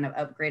photos and kind of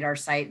upgrade our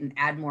site and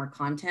add more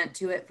content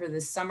to it for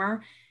this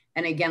summer.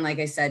 And again, like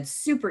I said,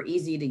 super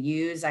easy to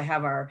use. I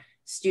have our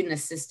student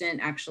assistant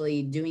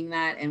actually doing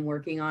that and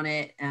working on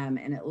it. And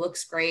it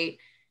looks great.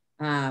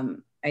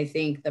 I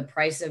think the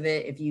price of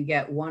it, if you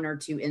get 1 or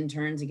 2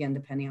 interns, again,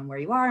 depending on where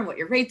you are and what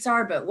your rates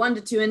are, but 1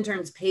 to 2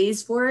 interns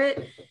pays for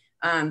it.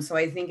 So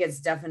I think it's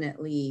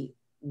definitely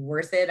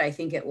worth it. I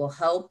think it will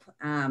help.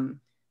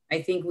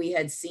 I think we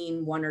had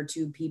seen 1 or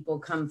 2 people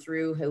come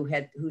through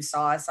who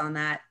saw us on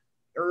that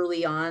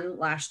early on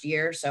last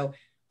year. So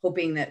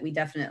hoping that we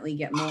definitely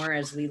get more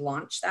as we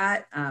launch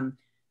that.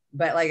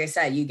 But like I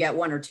said, you get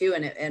 1 or 2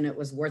 and it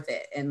was worth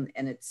it. And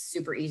it's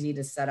super easy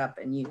to set up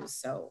and use.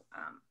 So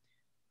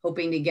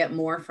hoping to get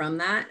more from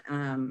that.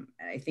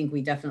 I think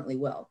we definitely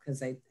will,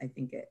 because I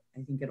think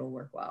it'll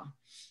work well.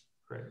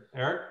 Great.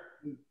 Erik?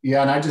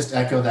 Yeah, and I just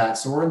echo that.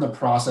 So we're in the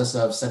process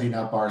of setting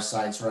up our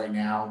sites right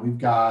now. We've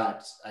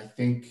got, I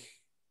think,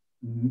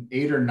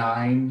 8 or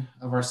 9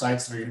 of our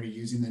sites that are going to be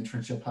using the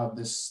internship hub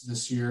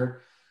this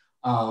year.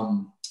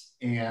 And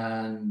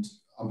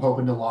I'm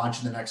hoping to launch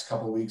in the next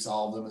couple of weeks,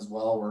 all of them as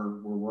well. We're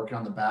working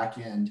on the back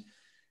end.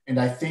 And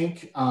I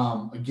think,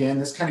 again,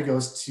 this kind of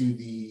goes to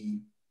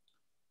the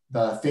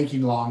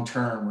thinking long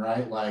term,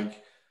 right?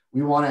 Like,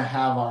 we want to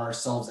have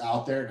ourselves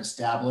out there and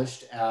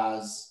established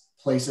as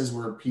places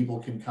where people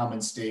can come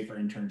and stay for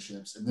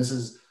internships. And this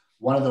is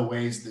one of the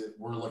ways that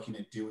we're looking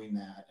at doing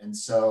that. And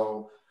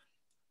so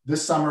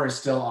this summer is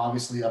still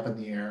obviously up in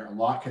the air. A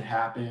lot could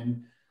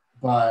happen,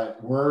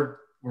 but we're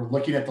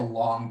looking at the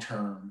long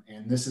term.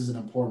 And this is an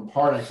important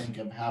part, I think,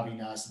 of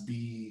having us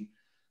be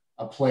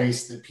a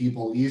place that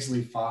people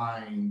easily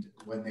find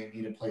when they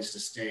need a place to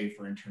stay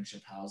for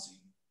internship housing.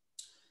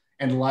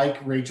 And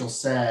like Rachel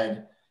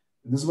said,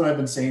 and this is what I've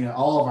been saying at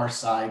all of our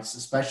sites,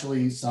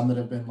 especially some that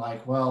have been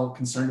like, well,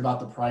 concerned about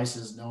the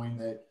prices, knowing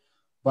that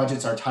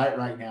budgets are tight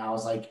right now,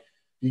 is like,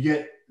 you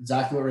get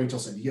exactly what Rachel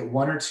said. You get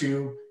 1 or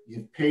 2,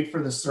 you've paid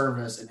for the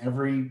service, and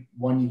every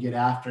one you get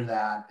after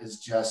that is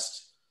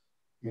just,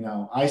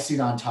 icing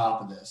on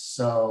top of this.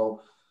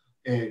 So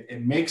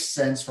it makes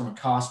sense from a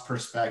cost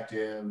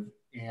perspective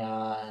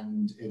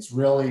And it's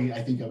really,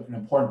 I think, an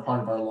important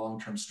part of our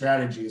long-term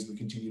strategy as we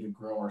continue to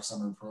grow our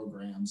summer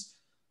programs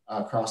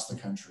across the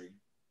country.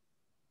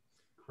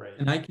 Great.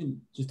 And I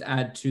can just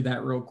add to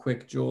that real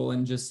quick, Joel,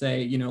 and just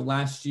say,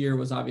 last year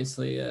was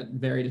obviously a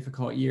very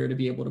difficult year to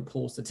be able to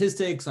pull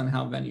statistics on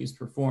how venues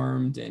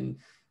performed and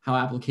how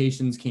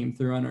applications came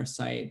through on our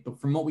site. But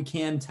from what we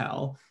can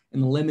tell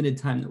in the limited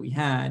time that we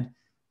had,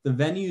 the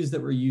venues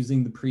that were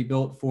using the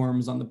pre-built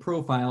forms on the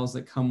profiles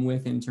that come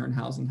with Intern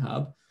Housing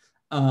Hub,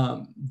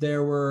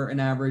 there were an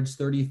average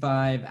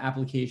 35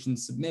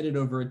 applications submitted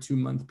over a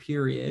 2-month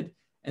period.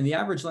 And the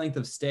average length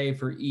of stay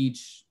for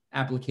each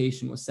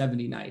application was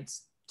 70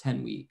 nights,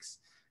 10 weeks,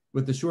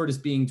 with the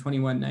shortest being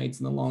 21 nights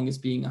and the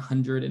longest being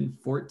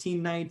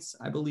 114 nights,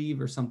 I believe,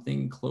 or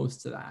something close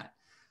to that.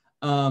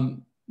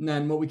 And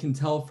then what we can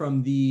tell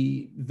from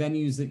the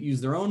venues that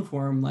use their own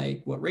form,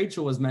 like what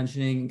Rachel was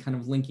mentioning, kind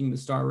of linking the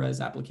Star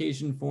Res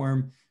application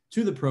form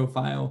to the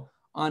profile,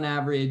 on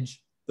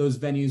average, those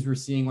venues were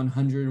seeing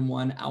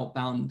 101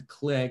 outbound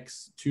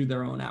clicks to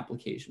their own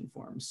application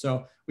forms.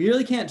 So we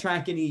really can't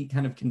track any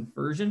kind of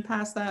conversion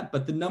past that,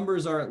 but the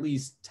numbers are at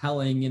least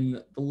telling in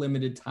the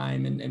limited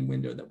time and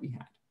window that we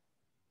had.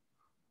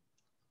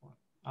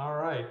 All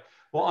right.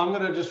 Well, I'm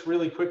going to just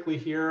really quickly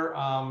here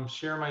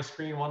share my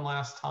screen one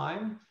last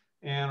time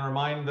and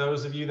remind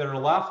those of you that are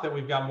left that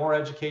we've got more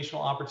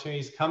educational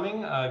opportunities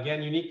coming.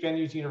 Again, Unique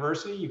Venues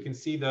University, you can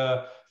see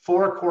the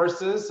 4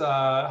 courses.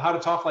 How to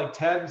Talk Like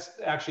TED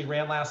actually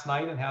ran last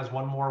night and has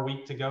 1 more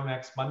week to go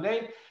next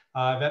Monday.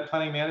 Event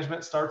Planning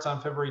Management starts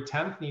on February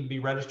 10th, need to be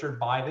registered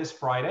by this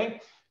Friday.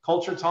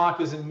 Culture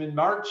Talk is in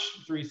mid-March,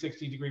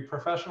 360-degree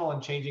professional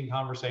and changing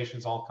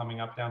conversations all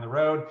coming up down the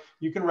road.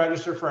 You can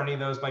register for any of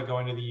those by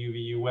going to the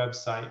UVU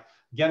website.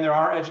 Again, there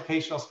are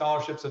educational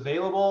scholarships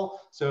available.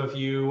 So if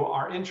you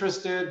are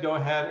interested, go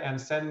ahead and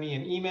send me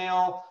an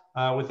email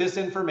with this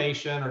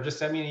information, or just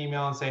send me an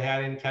email and say, hey,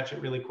 I didn't catch it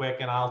really quick,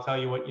 and I'll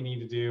tell you what you need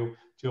to do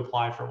to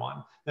apply for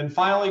one. Then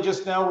finally,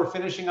 just know we're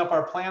finishing up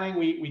our planning.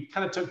 We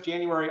kind of took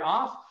January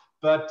off,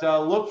 but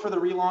look for the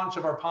relaunch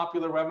of our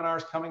popular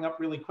webinars coming up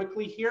really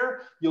quickly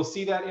here. You'll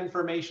see that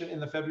information in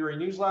the February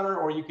newsletter,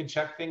 or you can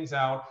check things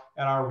out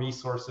at our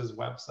resources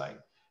website.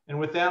 And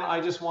with that,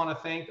 I just want to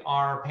thank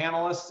our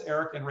panelists,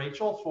 Erik and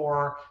Rachel,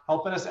 for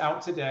helping us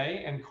out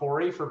today, and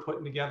Corey for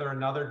putting together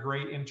another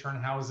great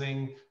intern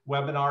housing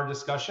webinar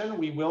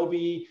discussion.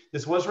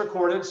 This was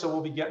recorded, so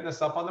we'll be getting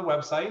this up on the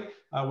website.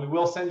 We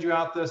will send you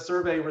out the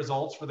survey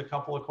results for the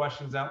couple of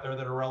questions out there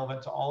that are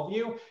relevant to all of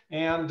you.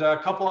 And a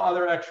couple of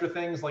other extra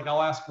things, like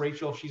I'll ask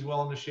Rachel if she's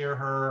willing to share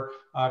her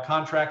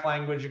contract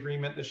language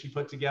agreement that she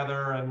put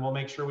together, and we'll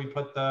make sure we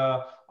put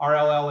the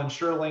RLL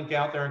Insure link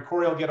out there, and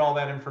Corey will get all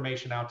that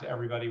information out to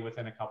everybody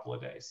within a couple of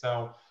days.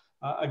 So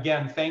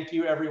again, thank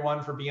you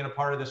everyone for being a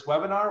part of this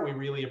webinar. We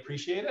really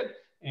appreciate it.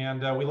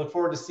 And we look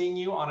forward to seeing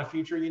you on a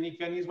future Unique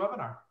Venues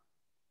webinar.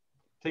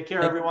 Take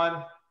care,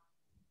 everyone.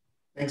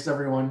 Thanks,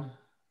 everyone.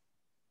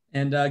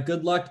 And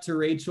good luck to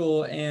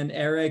Rachel and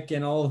Erik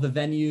and all of the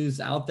venues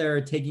out there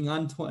taking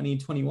on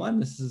 2021.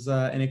 This is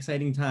an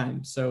exciting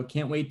time. So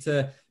can't wait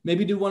to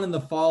maybe do one in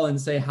the fall and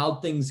say how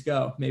things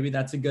go. Maybe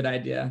that's a good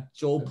idea.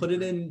 Joel, put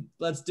it in.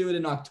 Let's do it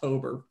in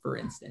October, for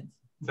instance.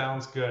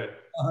 Sounds good.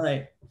 All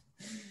right.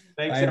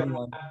 Thanks,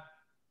 everyone.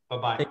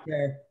 Bye-bye. Take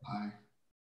care. Bye.